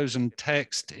photos and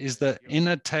text is that in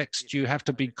a text you have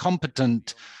to be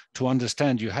competent to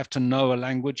understand, you have to know a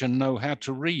language and know how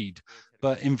to read,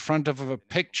 but in front of a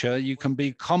picture you can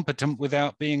be competent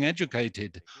without being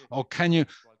educated? Or can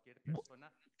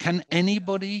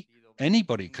anybody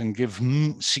can give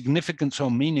significance or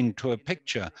meaning to a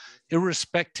picture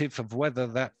irrespective of whether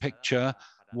that picture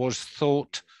was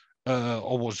thought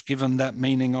or was given that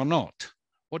meaning or not?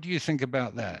 What do you think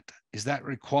about that? Is that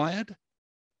required?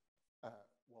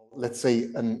 Well, let's say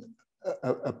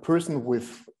a person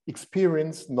with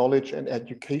experience, knowledge, and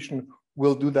education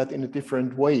will do that in a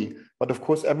different way. But of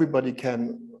course, everybody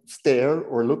can stare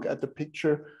or look at the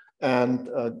picture and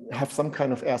have some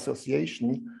kind of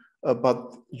association.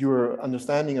 But your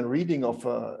understanding and reading of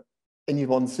any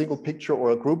one single picture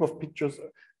or a group of pictures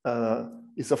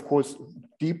is of course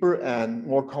deeper and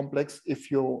more complex if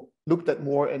you looked at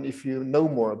more and if you know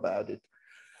more about it.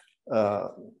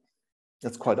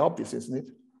 That's quite obvious, isn't it?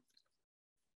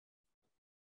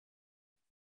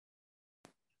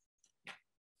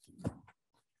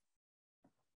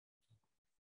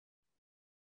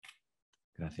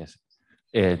 Gracias.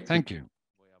 Thank you.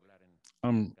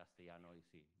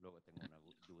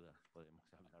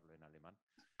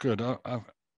 Good.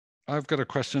 I've got a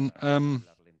question.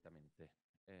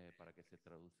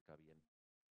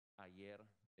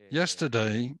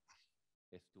 Yesterday,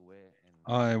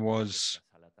 I was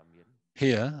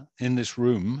here in this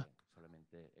room,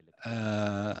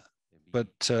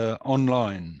 but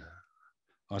online.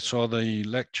 I saw the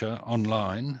lecture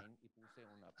online,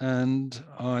 and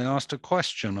I asked a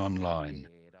question online,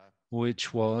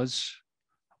 which was,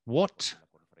 what,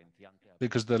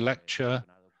 because the lecture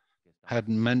had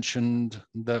mentioned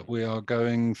that we are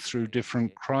going through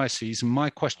different crises. My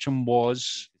question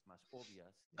was,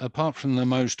 apart from the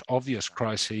most obvious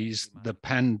crises, the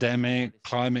pandemic,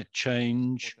 climate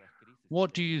change,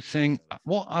 what do you think,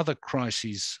 what other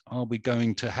crises are we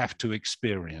going to have to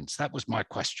experience? That was my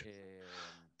question.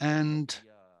 And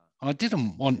I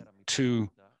didn't want to,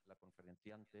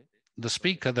 the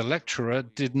speaker, the lecturer,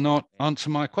 did not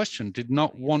answer my question, did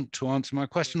not want to answer my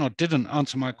question, or didn't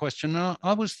answer my question.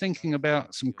 I was thinking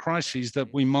about some crises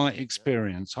that we might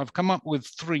experience. I've come up with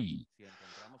three.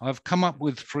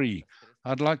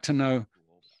 I'd like to know,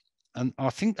 and I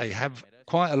think they have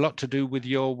quite a lot to do with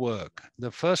your work.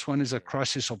 The first one is a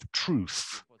crisis of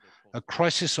truth. A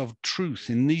crisis of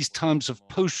truth in these times of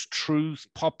post-truth,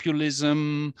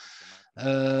 populism,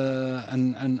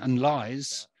 and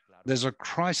lies. There's a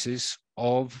crisis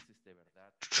of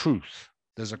truth.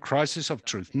 There's a crisis of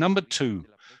truth. Number two,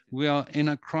 we are in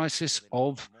a crisis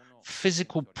of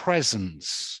physical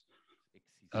presence.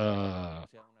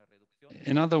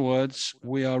 In other words,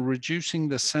 we are reducing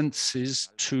the senses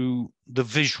to the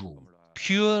visual,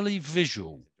 purely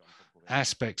visual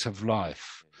aspects of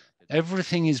life.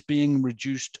 Everything is being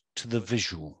reduced to the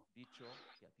visual.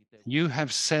 You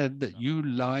have said that you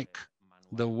like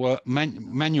the work,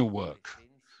 manual work,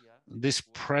 this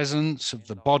presence of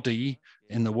the body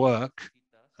in the work,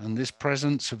 and this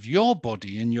presence of your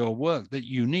body in your work that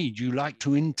you need. You like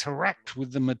to interact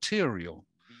with the material.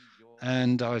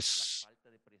 And I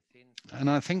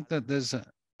think that there's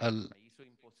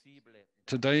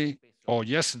today or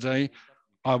yesterday,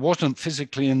 I wasn't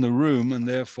physically in the room, and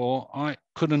therefore I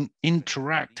couldn't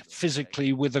interact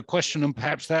physically with the question, and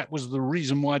perhaps that was the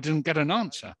reason why I didn't get an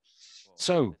answer.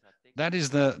 So that is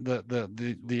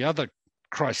the other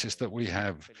crisis that we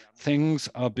have. Things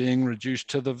are being reduced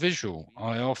to the visual.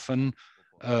 I often,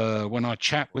 when I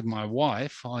chat with my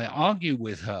wife, I argue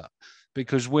with her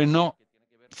because we're not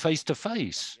face to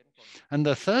face. And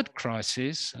the third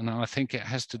crisis, and I think it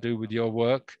has to do with your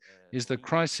work, is the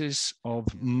crisis of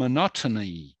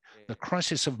monotony. The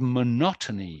crisis of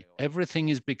monotony. Everything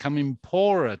is becoming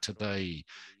poorer today.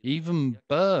 Even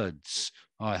birds.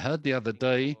 I heard the other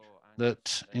day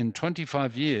that in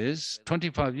 25 years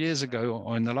ago,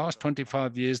 or in the last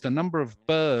 25 years, the number of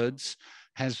birds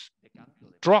has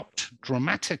dropped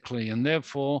dramatically, and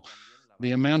therefore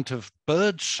the amount of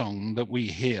bird song that we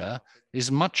hear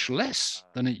is much less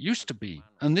than it used to be.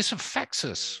 And this affects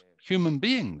us, human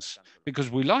beings,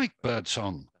 because we like bird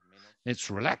song.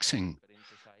 It's relaxing,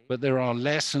 but there are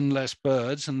less and less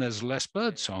birds, and there's less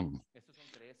bird song.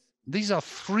 These are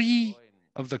three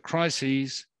of the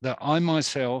crises that I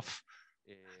myself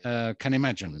can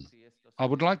imagine. I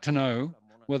would like to know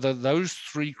whether those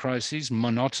three crises,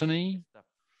 monotony,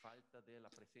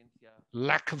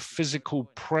 lack of physical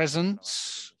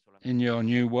presence in your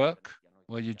new work,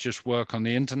 where you just work on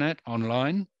the internet,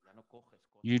 online,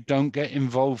 you don't get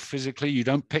involved physically, you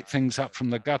don't pick things up from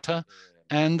the gutter,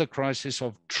 and the crisis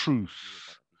of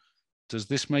truth. Does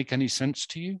this make any sense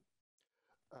to you?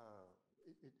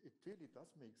 It really does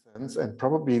make sense, and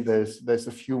probably there's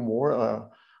a few more.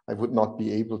 I would not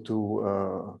be able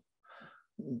to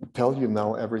tell you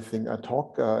now everything I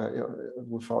talk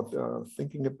without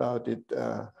thinking about it.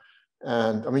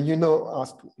 And I mean, you know,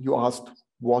 you asked,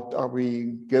 what are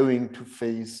we going to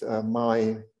face?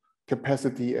 My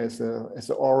capacity as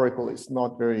an oracle is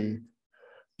not very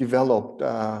developed.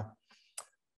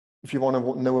 If you want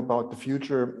to know about the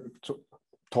future,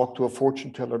 talk to a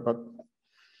fortune teller. But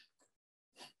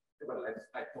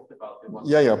I talked about the one.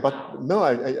 Yeah, but no,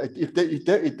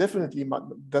 it definitely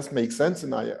does make sense,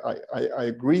 and I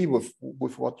agree with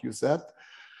what you said.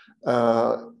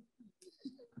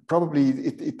 Probably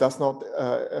it does not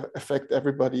affect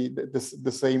everybody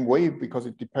the same way, because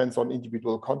it depends on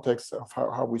individual context of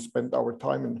how we spend our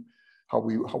time and how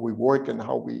we work and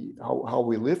how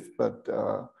we live. But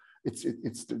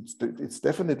it's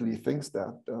definitely things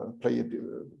that play a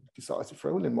decisive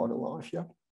role in modern life. Yeah.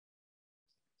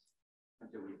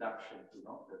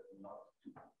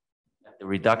 The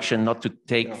reduction, not to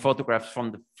take photographs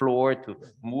from the floor, to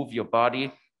move your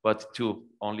body, but to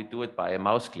only do it by a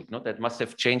mouse click. No, that must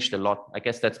have changed a lot. I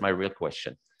guess that's my real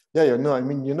question. Yeah, no, I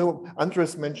mean, you know,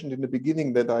 Andres mentioned in the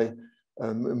beginning that I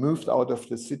moved out of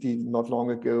the city not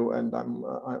long ago, and I'm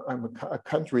a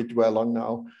country dweller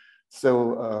now.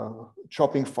 So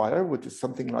chopping firewood is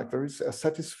something like very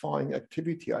satisfying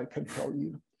activity, I can tell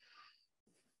you.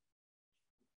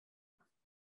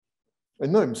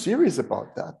 And no, I'm serious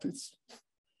about that.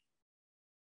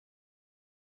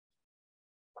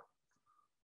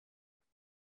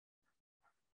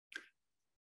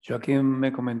 Joachim me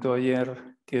comentó ayer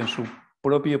que en su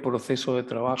propio proceso de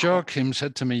trabajo. Joachim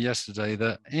said to me yesterday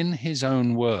that in his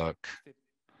own work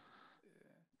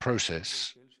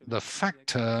process, the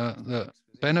factor that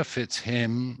benefits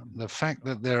him, the fact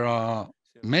that there are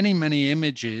many, many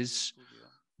images,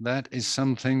 that is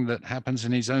something that happens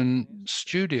in his own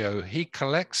studio. He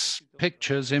collects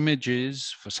pictures,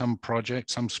 images for some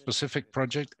project, some specific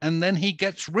project, and then he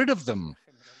gets rid of them.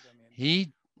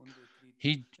 He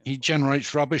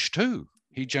generates rubbish too.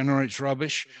 He generates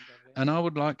rubbish. And I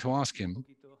would like to ask him,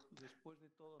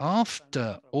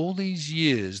 after all these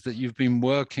years that you've been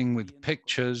working with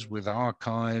pictures, with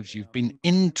archives, you've been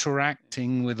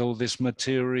interacting with all this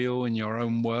material in your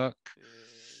own work,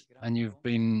 and you've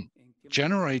been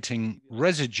generating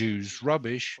residues,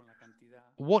 rubbish,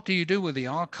 what do you do with the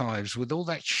archives, with all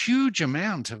that huge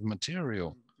amount of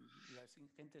material?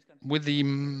 With the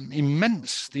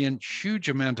huge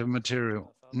amount of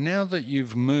material, now that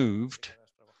you've moved,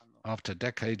 after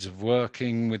decades of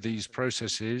working with these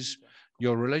processes,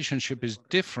 your relationship is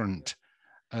different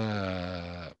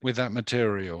with that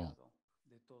material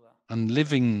and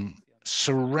living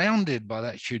surrounded by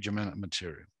that huge amount of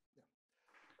material.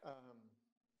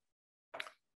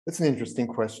 That's an interesting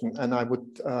question, and I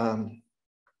would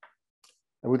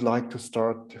like to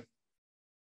start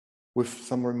with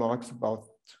some remarks about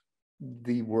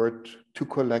the word to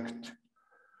collect.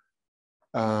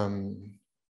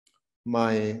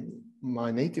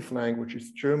 My native language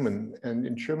is German, and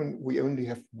in German we only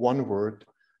have one word,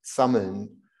 sammeln,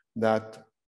 that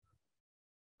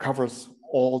covers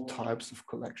all types of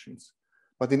collections.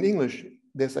 But in English,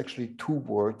 there's actually two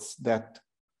words that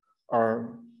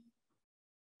are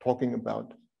talking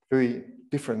about very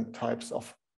different types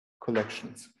of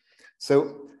collections.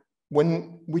 So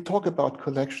when we talk about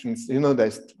collections, you know,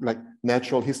 there's like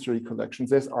natural history collections,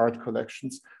 there's art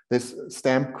collections, there's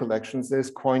stamp collections,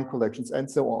 there's coin collections, and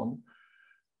so on.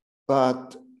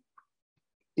 But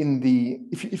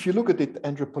if you look at it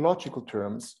anthropological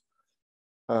terms,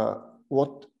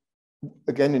 what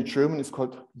again in German is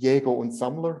called Jäger und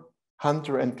Sammler,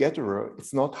 hunter and gatherer.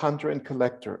 It's not hunter and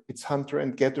collector, it's hunter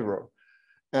and gatherer.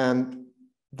 And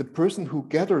the person who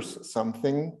gathers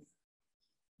something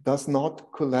does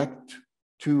not collect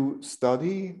to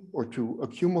study or to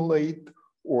accumulate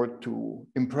or to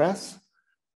impress,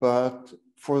 but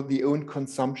for the own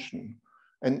consumption.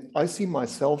 And I see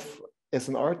myself as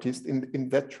an artist in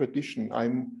that tradition.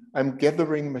 I'm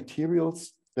gathering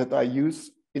materials that I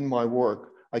use in my work.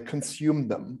 I consume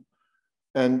them.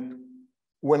 And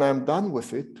when I'm done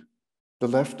with it, the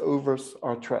leftovers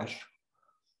are trash.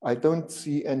 I don't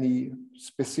see any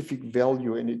specific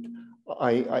value in it.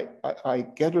 I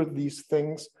gather these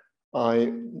things,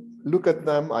 I look at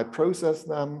them, I process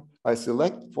them, I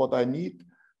select what I need.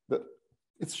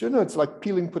 It's, you know, it's like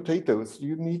peeling potatoes.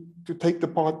 You need to take the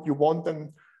part you want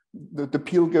and the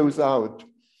peel goes out.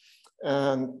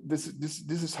 And this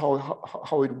is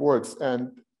how it works.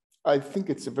 And I think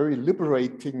it's a very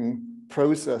liberating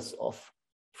process of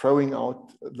throwing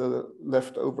out the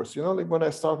leftovers. You know, like when I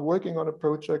start working on a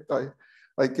project,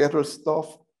 I gather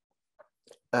stuff,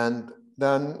 and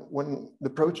then when the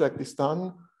project is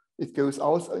done, it goes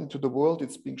out into the world,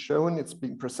 it's being shown, it's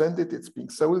being presented, it's being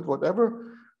sold,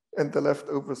 whatever, and the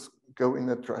leftovers go in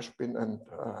a trash bin. And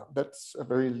that's a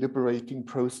very liberating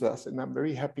process. And I'm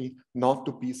very happy not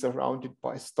to be surrounded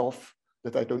by stuff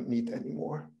that I don't need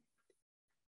anymore.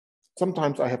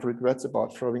 Sometimes I have regrets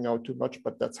about throwing out too much,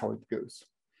 but that's how it goes.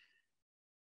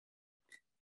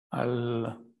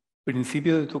 Al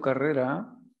principio de tu carrera,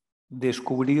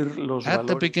 descubrir los At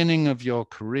the valores. beginning of your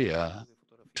career,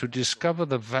 to discover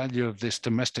the value of this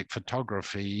domestic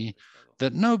photography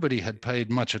that nobody had paid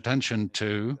much attention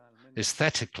to,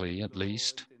 aesthetically at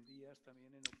least,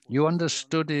 you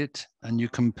understood it and you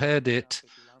compared it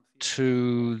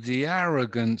to the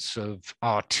arrogance of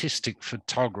artistic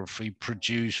photography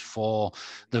produced for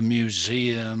the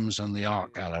museums and the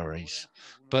art galleries.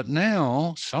 But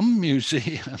now some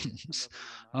museums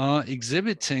are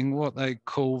exhibiting what they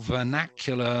call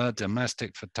vernacular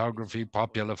domestic photography,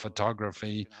 popular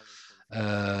photography,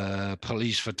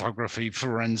 police photography,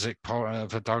 forensic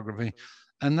photography.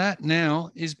 And that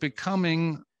now is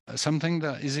becoming something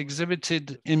that is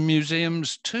exhibited in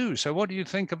museums too. So what do you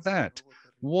think of that?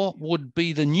 What would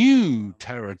be the new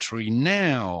territory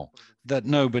now that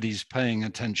nobody's paying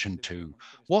attention to?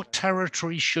 What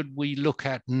territory should we look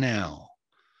at now?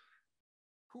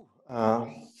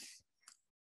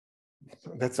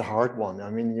 That's a hard one.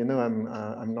 I mean, you know,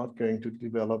 I'm not going to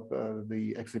develop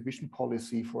the exhibition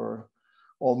policy for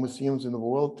all museums in the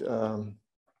world.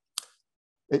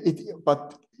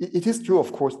 But it is true,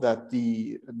 of course, that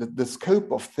the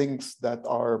scope of things that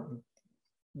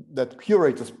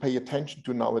curators pay attention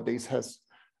to nowadays has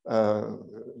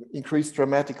increased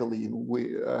dramatically.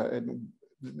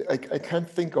 I can't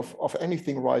think of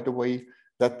anything right away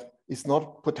that is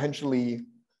not potentially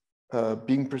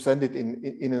being presented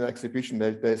in an exhibition.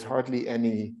 There's hardly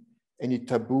any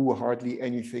taboo, hardly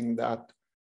anything that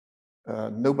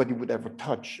nobody would ever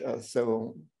touch.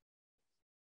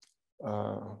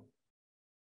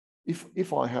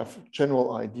 If I have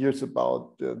general ideas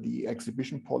about the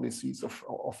exhibition policies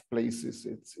of places,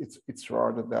 it's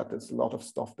rather that there's a lot of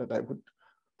stuff that I would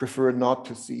prefer not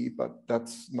to see, but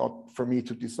that's not for me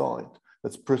to decide.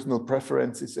 That's personal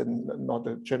preferences and not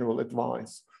a general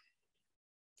advice.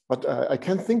 But I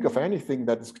can't think of anything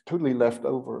that is totally left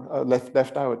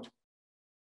out.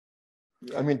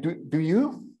 I mean, do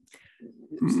you?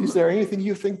 Is there anything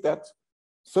you think that's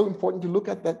so important to look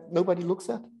at that nobody looks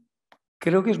at?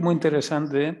 Creo que es muy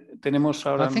interesante. Tenemos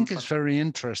ahora. I think it's very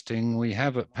interesting. We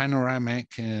have at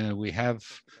Panoramic, we have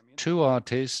two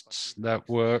artists that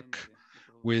work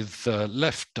with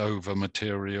leftover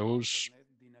materials,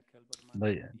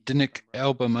 Dinnick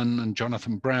Elberman and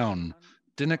Jonathan Brown.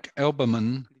 Dinnick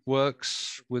Elberman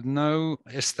works with no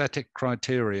aesthetic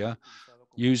criteria,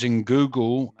 using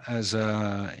Google as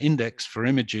an index for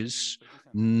images,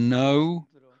 no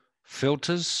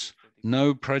filters,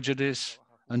 no prejudice.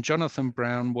 And Jonathan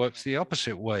Brown works the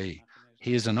opposite way.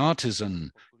 He is an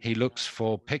artisan. He looks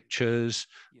for pictures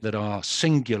that are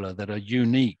singular, that are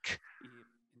unique.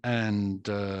 And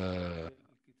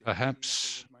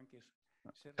perhaps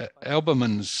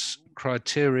Elbermann's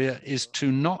criteria is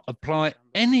to not apply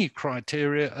any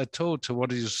criteria at all to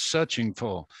what he's searching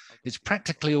for. It's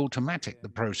practically automatic, the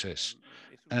process.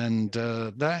 And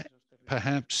that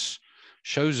perhaps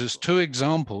shows us two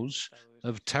examples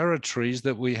of territories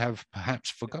that we have perhaps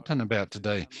forgotten about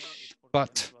today.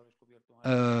 But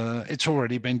it's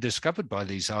already been discovered by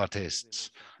these artists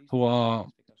who are,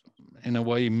 in a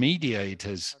way,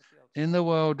 mediators in the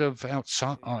world of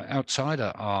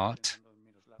outsider art.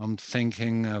 I'm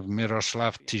thinking of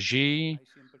Miroslav Tiji.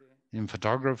 In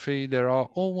photography, there are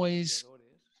always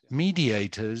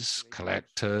mediators,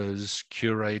 collectors,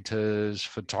 curators,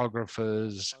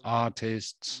 photographers,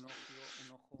 artists.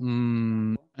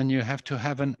 And you have to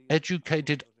have an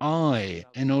educated eye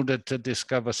in order to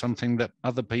discover something that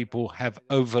other people have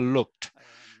overlooked.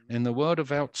 In the world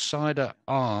of outsider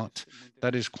art,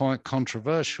 that is quite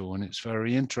controversial, and it's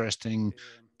very interesting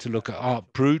to look at art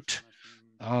brut,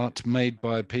 art made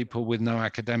by people with no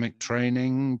academic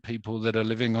training, people that are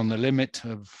living on the limit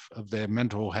of their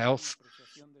mental health,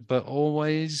 but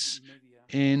always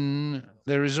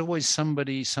there is always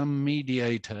somebody, some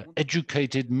mediator,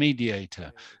 educated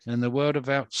mediator. In the world of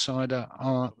outsider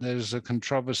art, there's a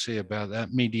controversy about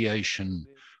that mediation.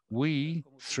 We,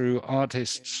 through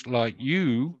artists like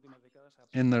you,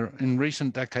 in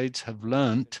recent decades have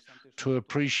learned to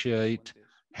appreciate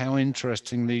how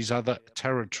interesting these other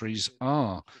territories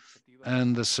are,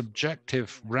 and the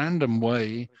subjective, random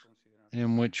way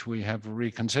in which we have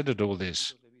reconsidered all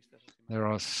this. There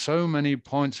are so many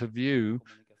points of view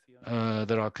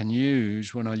that I can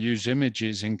use when I use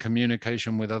images in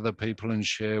communication with other people and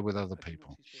share with other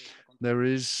people.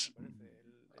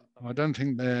 I don't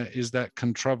think there is that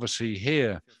controversy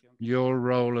here. Your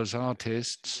role as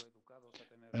artists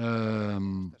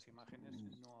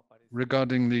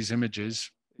regarding these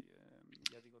images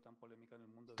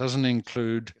doesn't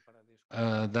include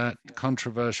that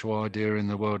controversial idea in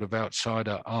the world of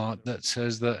outsider art that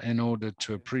says that in order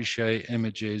to appreciate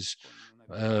images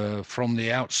from the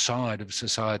outside of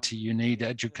society, you need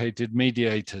educated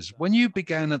mediators. When you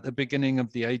began at the beginning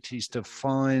of the 80s to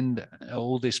find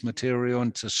all this material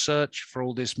and to search for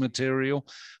all this material,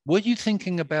 were you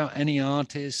thinking about any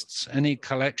artists, any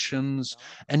collections,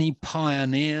 any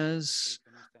pioneers,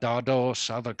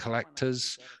 Dardos, other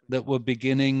collectors that were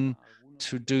beginning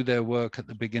to do their work at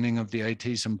the beginning of the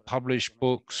 80s and publish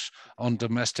books on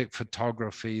domestic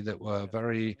photography that were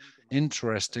very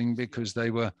interesting because they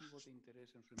were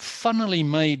funnily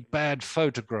made bad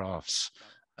photographs?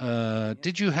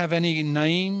 Did you have any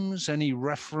names, any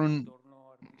reference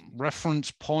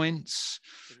points,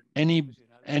 any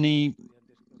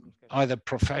either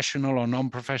professional or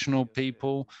non-professional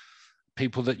people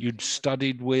that you'd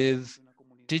studied with?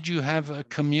 Did you have a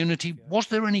community? Was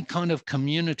there any kind of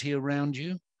community around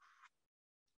you?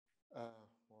 Well,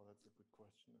 that's a good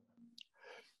question.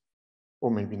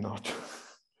 Or maybe not.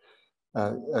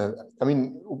 I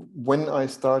mean, when I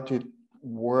started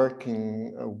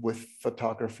working with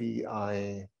photography,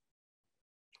 I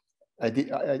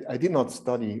did not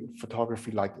study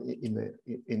photography like in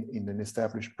an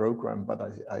established program, but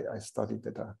I studied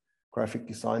at a graphic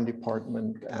design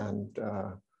department, and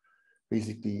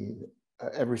basically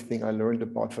everything I learned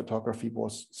about photography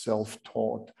was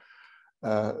self-taught.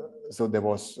 So there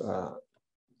was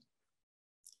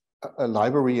a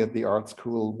library at the art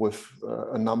school with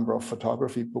a number of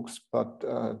photography books, but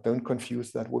don't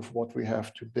confuse that with what we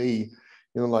have today.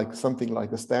 You know, like something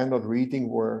like a standard reading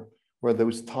where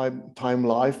those Time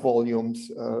Life volumes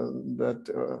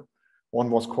that one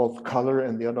was called Color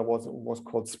and the other was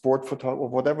called Sport Photography, or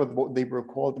whatever they were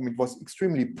called. I mean, it was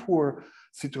extremely poor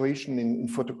situation in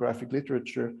photographic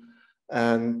literature.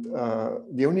 And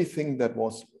the only thing that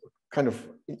was kind of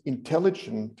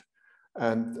intelligent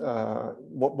and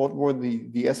what were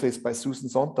the essays by Susan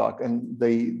Sontag, and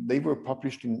they were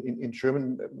published in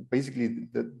German basically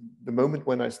the moment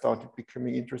when I started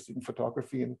becoming interested in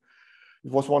photography. And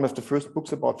it was one of the first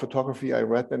books about photography I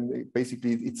read, and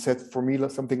it set for me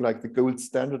something like the gold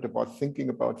standard about thinking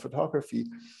about photography.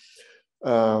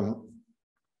 I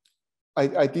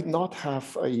did not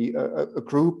have a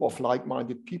group of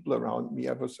like-minded people around me.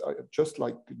 I was just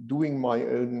like doing my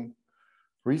own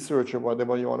research, or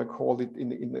whatever you want to call it,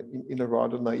 in a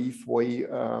rather naive way.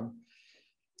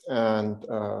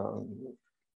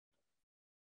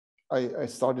 I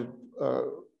started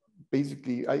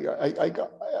basically, I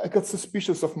got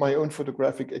suspicious of my own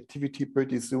photographic activity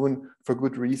pretty soon for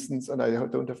good reasons, and I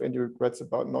don't have any regrets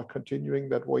about not continuing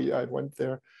that way I went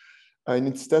there. And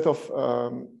instead of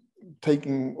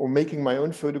taking or making my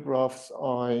own photographs,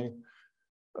 I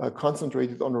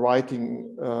concentrated on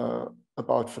writing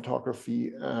about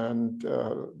photography, and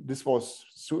this was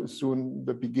soon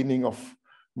the beginning of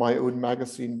my own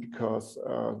magazine, because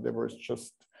there was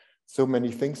just so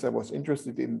many things I was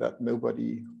interested in that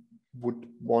nobody would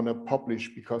want to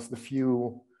publish, because the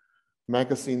few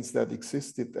magazines that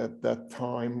existed at that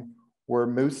time were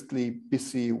mostly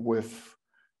busy with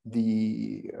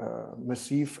the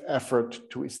massive effort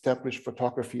to establish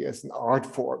photography as an art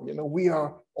form. You know, we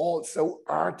are also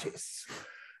artists.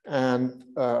 And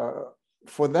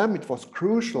for them, it was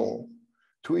crucial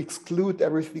to exclude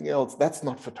everything else. That's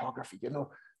not photography, you know.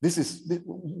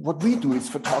 What we do is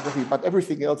photography, but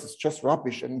everything else is just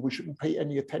rubbish, and we shouldn't pay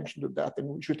any attention to that, and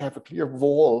we should have a clear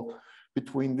wall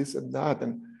between this and that.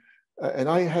 And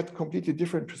I had completely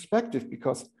different perspective,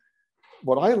 because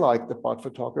what I liked about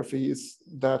photography is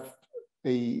that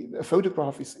a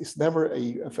photograph is never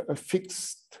a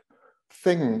fixed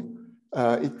thing.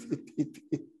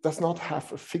 It does not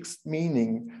have a fixed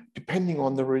meaning depending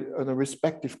on the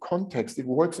respective context. It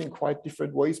works in quite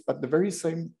different ways, but the very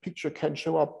same picture can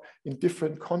show up in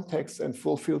different contexts and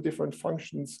fulfill different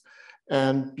functions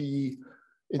and be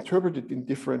interpreted in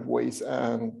different ways.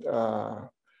 And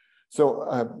so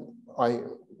I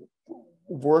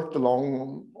worked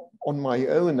along on my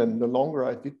own, and the longer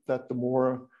I did that, the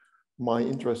more my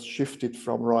interest shifted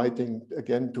from writing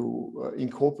again to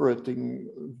incorporating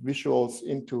visuals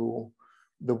into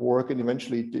the work, and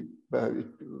eventually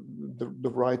the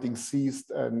writing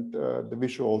ceased and the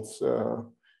visuals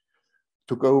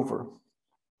took over.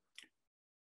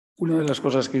 Una de las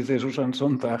cosas que dice Susan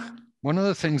Sontag. One of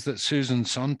the things that Susan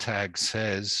Sontag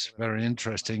says, very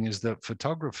interesting, is that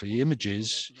photography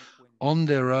images on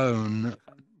their own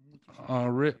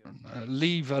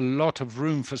leave a lot of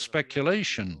room for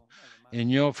speculation. In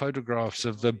your photographs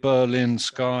of the Berlin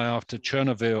sky after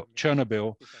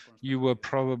Chernobyl, you were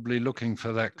probably looking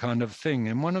for that kind of thing.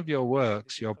 In one of your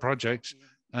works, your projects,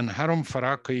 and Harun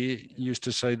Faraki used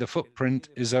to say, the footprint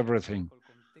is everything.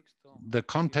 The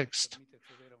context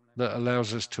that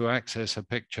allows us to access a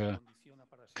picture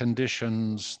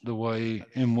conditions the way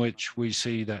in which we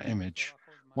see that image.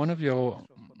 One of your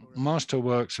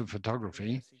masterworks of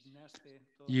photography,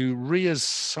 you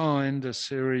reassigned a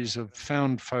series of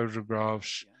found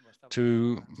photographs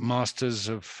to masters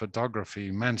of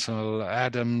photography, Mansell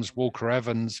Adams, Walker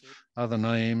Evans, other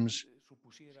names.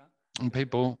 And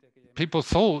people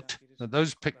thought that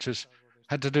those pictures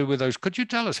had to do with those. Could you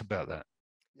tell us about that?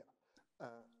 Yeah,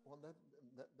 well,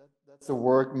 that's a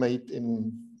work made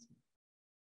in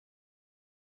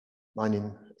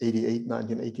 1988,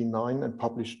 1989, and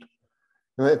published.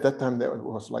 At that time, there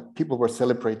was like people were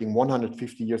celebrating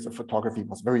 150 years of photography. It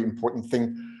was a very important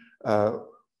thing.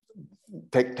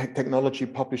 Technology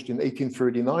published in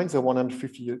 1839, so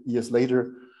 150 years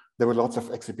later, there were lots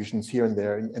of exhibitions here and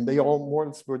there, and they all more or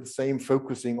less were the same,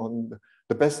 focusing on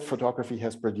the best photography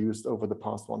has produced over the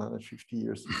past 150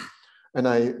 years. And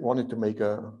I wanted to make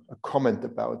a comment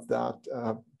about that,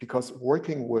 because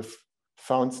working with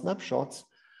found snapshots,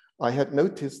 I had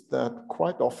noticed that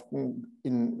quite often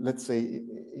in, let's say,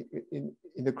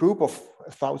 in a group of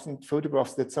 1,000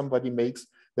 photographs that somebody makes,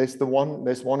 there's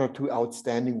one or two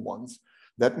outstanding ones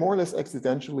that more or less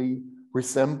accidentally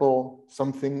resemble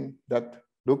something that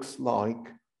looks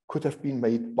like could have been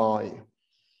made by.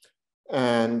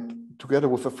 And together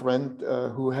with a friend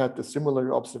who had a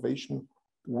similar observation,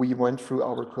 we went through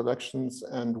our collections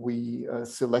and we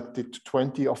selected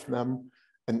 20 of them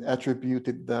and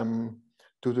attributed them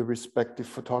to the respective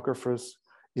photographers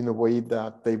in a way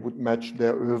that they would match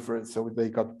their oeuvre. So they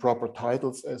got proper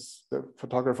titles, as the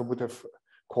photographer would have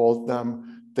called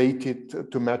them,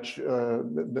 dated to match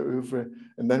the oeuvre.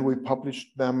 And then we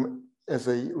published them as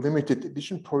a limited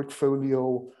edition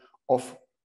portfolio of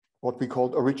what we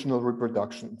called original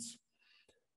reproductions.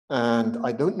 And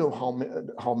I don't know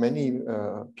how many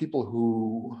people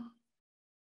who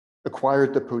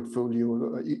acquired the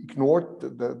portfolio ignored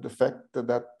the fact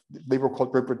that they were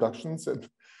called reproductions. And,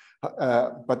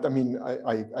 but I mean,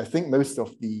 I think most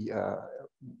of the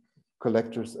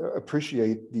collectors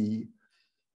appreciate the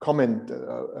comment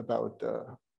about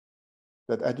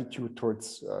that attitude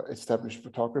towards established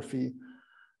photography.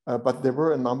 But there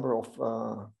were a number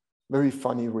of very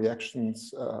funny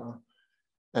reactions,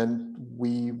 and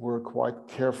we were quite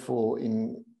careful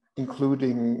in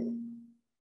including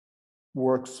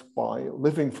works by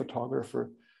living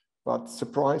photographer but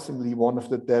surprisingly, one of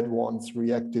the dead ones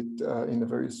reacted in a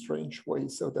very strange way.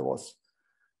 So there was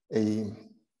a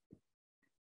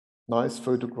nice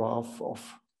photograph of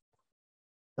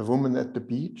a woman at the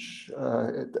beach,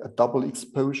 a double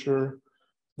exposure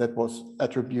that was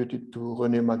attributed to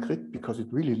René Magritte because it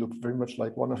really looked very much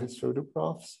like one of his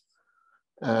photographs.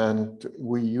 And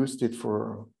we used it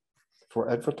for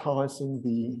advertising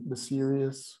the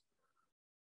series.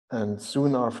 And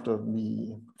soon after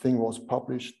the thing was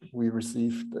published, we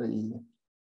received a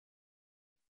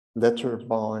letter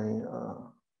by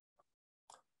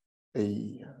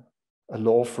a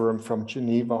law firm from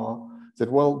Geneva that,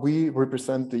 well, we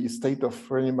represent the estate of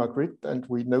René Magritte, and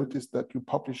we noticed that you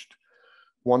published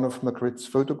one of Magritte's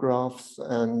photographs,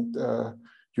 and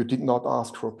you did not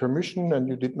ask for permission, and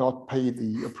you did not pay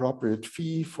the appropriate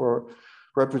fee for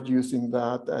reproducing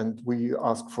that, and we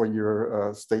ask for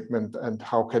your statement, and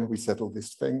how can we settle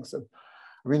these things? And,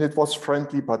 I mean, it was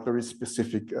friendly, but very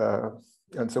specific.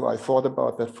 And so I thought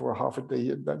about that for half a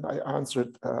day, and then I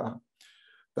answered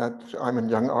that I'm a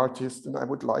young artist and I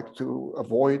would like to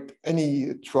avoid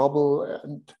any trouble.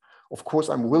 And of course,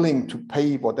 I'm willing to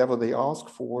pay whatever they ask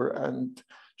for, and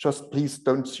just please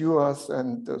don't sue us,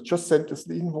 and just send us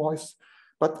the invoice.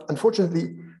 But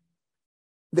unfortunately,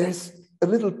 there's a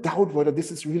little doubt whether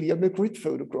this is really a Magritte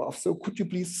photograph. So could you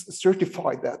please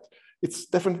certify that? It's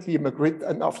definitely a Magritte.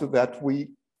 And after that,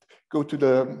 we go to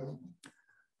the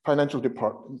financial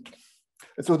department.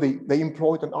 And so they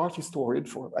employed an art historian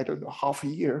for, I don't know, half a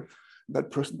year.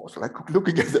 That person was like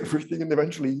looking at everything, and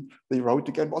eventually they wrote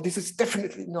again, well, this is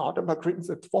definitely not a Magritte. And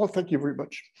said, well, thank you very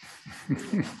much.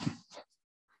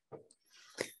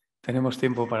 Tenemos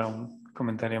tiempo para un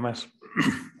comentario más.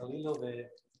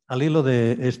 Al hilo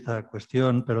de esta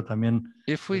cuestión, pero también...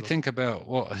 If we think about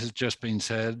what has just been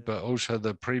said, but also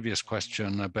the previous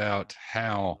question about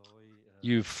how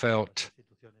you felt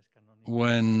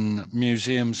when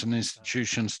museums and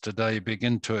institutions today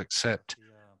begin to accept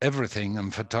everything,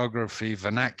 and photography,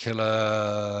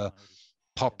 vernacular,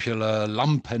 popular,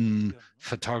 lumpen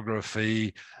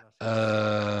photography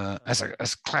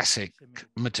as classic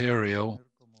material,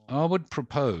 I would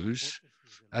propose,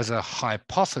 as a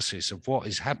hypothesis of what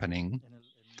is happening,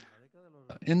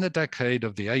 in the decade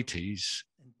of the 80s,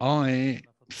 I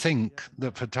think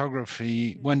that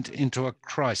photography went into a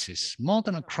crisis. More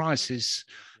than a crisis,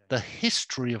 the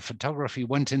history of photography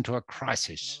went into a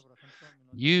crisis.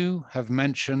 You have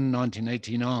mentioned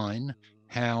 1989,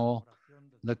 how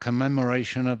the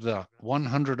commemoration of the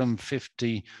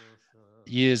 150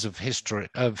 years of history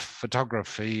of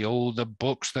photography, all the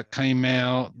books that came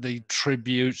out, the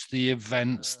tributes, the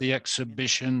events, the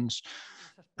exhibitions,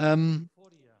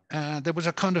 there was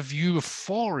a kind of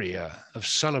euphoria of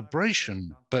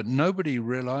celebration, but nobody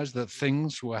realized that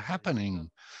things were happening.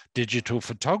 Digital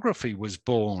photography was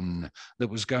born that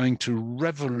was going to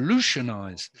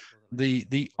revolutionize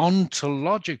the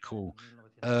ontological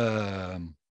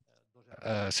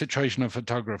situation of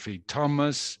photography.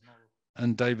 Thomas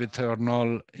and David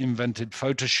Thurnol invented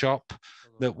Photoshop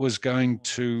that was going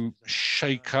to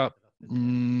shake up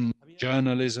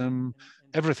journalism,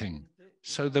 everything.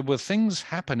 So there were things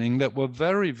happening that were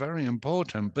very, very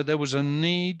important, but there was a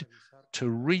need to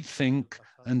rethink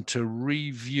and to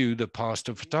review the past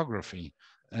of photography,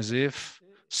 as if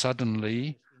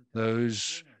suddenly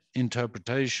those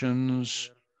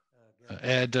interpretations,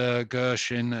 Eder,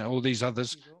 Gershwin, all these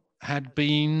others, had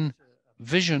been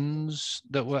visions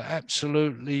that were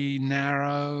absolutely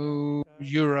narrow,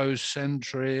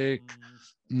 Eurocentric,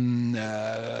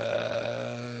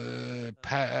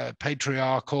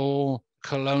 patriarchal,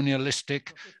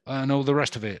 colonialistic, and all the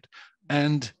rest of it.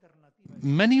 And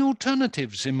many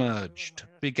alternatives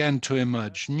began to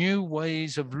emerge, new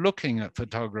ways of looking at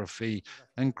photography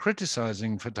and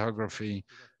criticizing photography,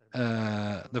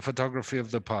 the photography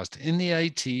of the past. In the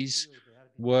 80s,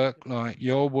 work like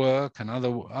your work and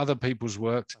other people's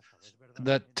work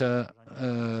that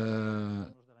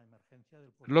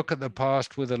look at the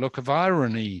past with a look of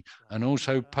irony, and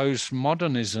also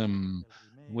postmodernism,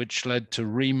 which led to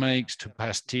remakes, to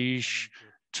pastiche,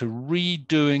 to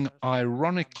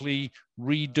ironically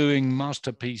redoing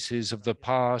masterpieces of the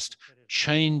past,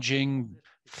 changing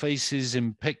faces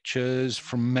in pictures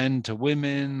from men to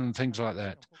women and things like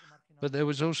that. But there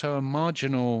was also a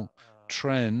marginal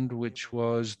trend, which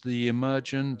was the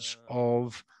emergence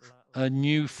of a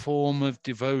new form of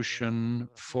devotion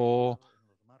for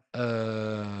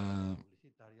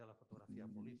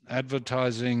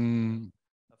advertising,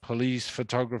 police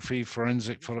photography,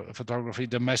 forensic photography,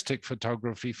 domestic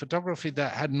photography, photography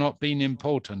that had not been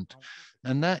important.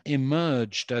 And that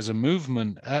emerged as a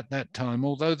movement at that time,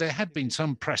 although there had been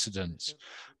some precedents.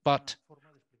 But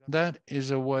That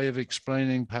is a way of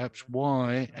explaining perhaps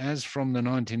why, as from the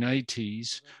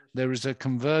 1980s, there is a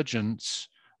convergence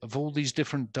of all these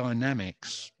different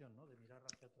dynamics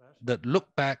that look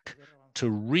back to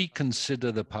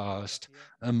reconsider the past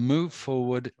and move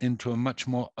forward into a much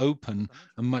more open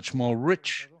and much more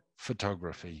rich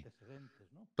photography.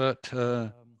 But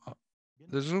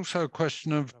there's also a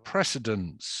question of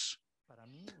precedence.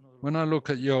 When I look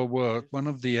at your work, one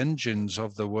of the engines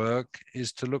of the work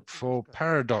is to look for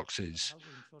paradoxes.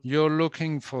 You're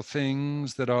looking for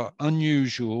things that are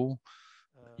unusual.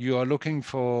 You are looking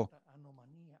for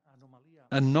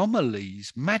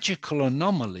anomalies, magical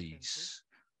anomalies,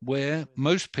 where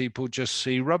most people just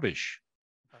see rubbish.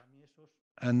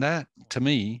 And that, to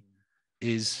me,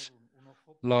 is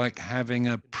like having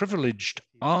a privileged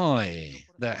eye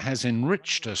that has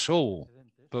enriched us all.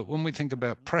 But when we think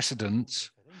about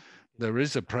precedents, there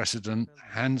is a precedent,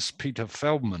 Hans-Peter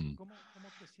Feldman.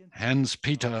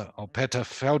 Hans-Peter or Peter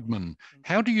Feldman.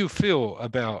 How do you feel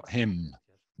about him?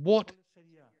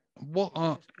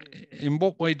 In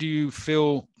what way do you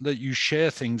feel that you share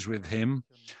things with him?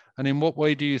 And in what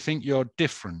way do you think you're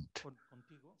different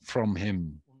from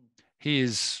him? He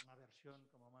is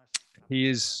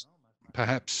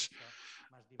perhaps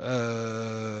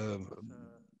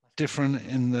different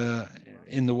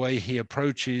in the way he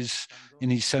approaches, in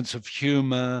his sense of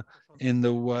humor, in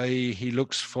the way he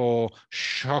looks for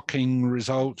shocking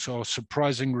results or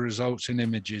surprising results in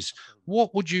images.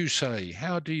 What would you say?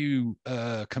 How do you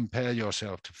compare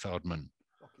yourself to Feldman?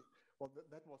 Okay, well,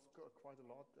 that was quite a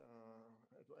lot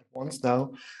at once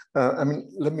now. I mean,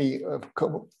 let me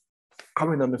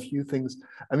comment on a few things.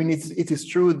 I mean, it is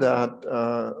true that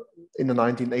in the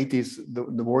 1980s,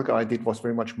 the work I did was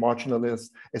very much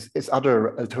marginalist, as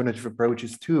other alternative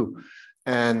approaches too.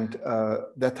 And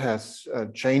that has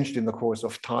changed in the course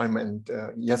of time. And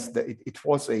yes, it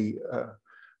was a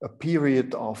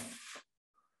period of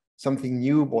something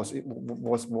new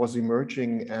was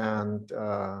emerging, and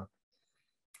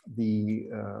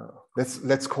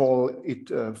let's call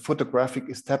it photographic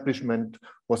establishment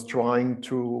was trying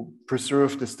to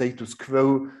preserve the status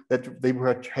quo that they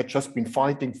had just been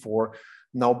fighting for,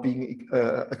 now being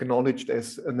acknowledged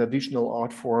as an additional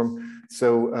art form.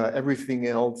 So everything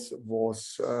else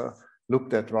was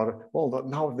looked at rather, well,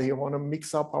 now they want to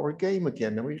mix up our game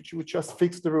again, and we just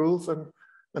fix the rules, and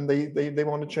they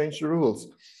want to change the rules.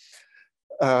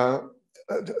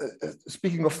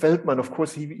 Speaking of Feldman, of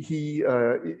course, he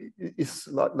is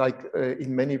like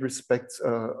in many respects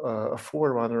a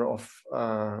forerunner of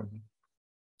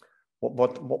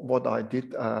what I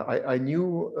did. I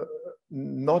knew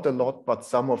not a lot, but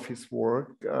some of his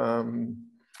work,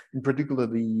 in particular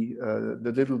the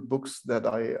little books that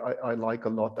I like a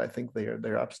lot. I think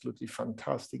they're absolutely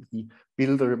fantastic. The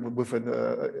builder with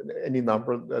any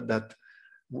number that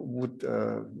would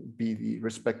be the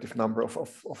respective number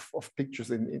of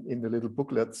pictures in the little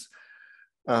booklets.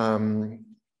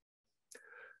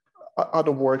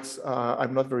 Other works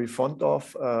I'm not very fond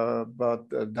of, but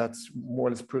that's more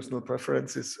or less personal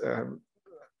preferences.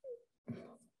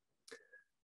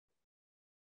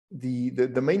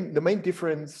 The main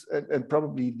difference, and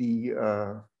probably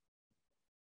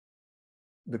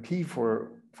the key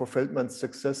for Feldman's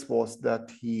success, was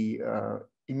that he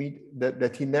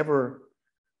never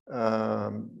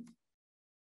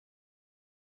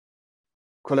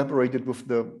collaborated with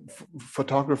the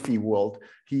photography world.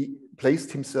 He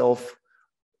placed himself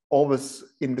always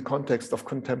in the context of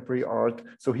contemporary art,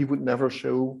 so he would never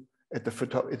show at the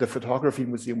photography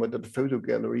museum or at the photo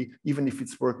gallery, even if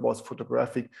its work was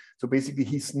photographic. So basically,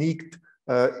 he sneaked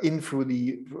in through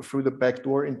the back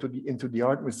door into the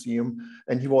art museum,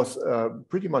 and he was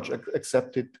pretty much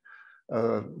accepted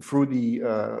through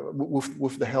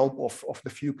with the help of the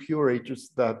few curators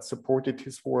that supported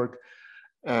his work.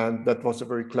 And that was a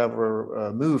very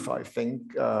clever move, I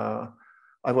think.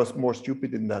 I was more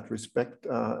stupid in that respect.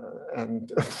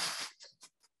 And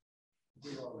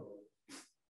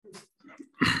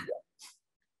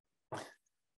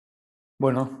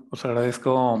Bueno, os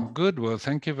agradezco. Good, well,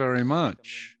 thank you very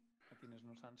much.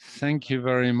 Thank you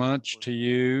very much to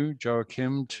you,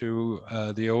 Joachim, to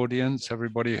the audience,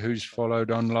 everybody who's followed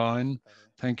online.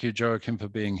 Thank you, Joachim, for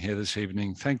being here this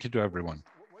evening. Thank you to everyone.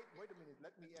 wait a minute,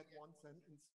 let me add one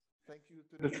sentence. Thank you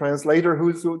to the translator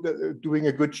who's doing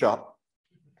a good job.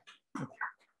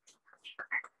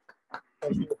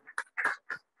 Thank you.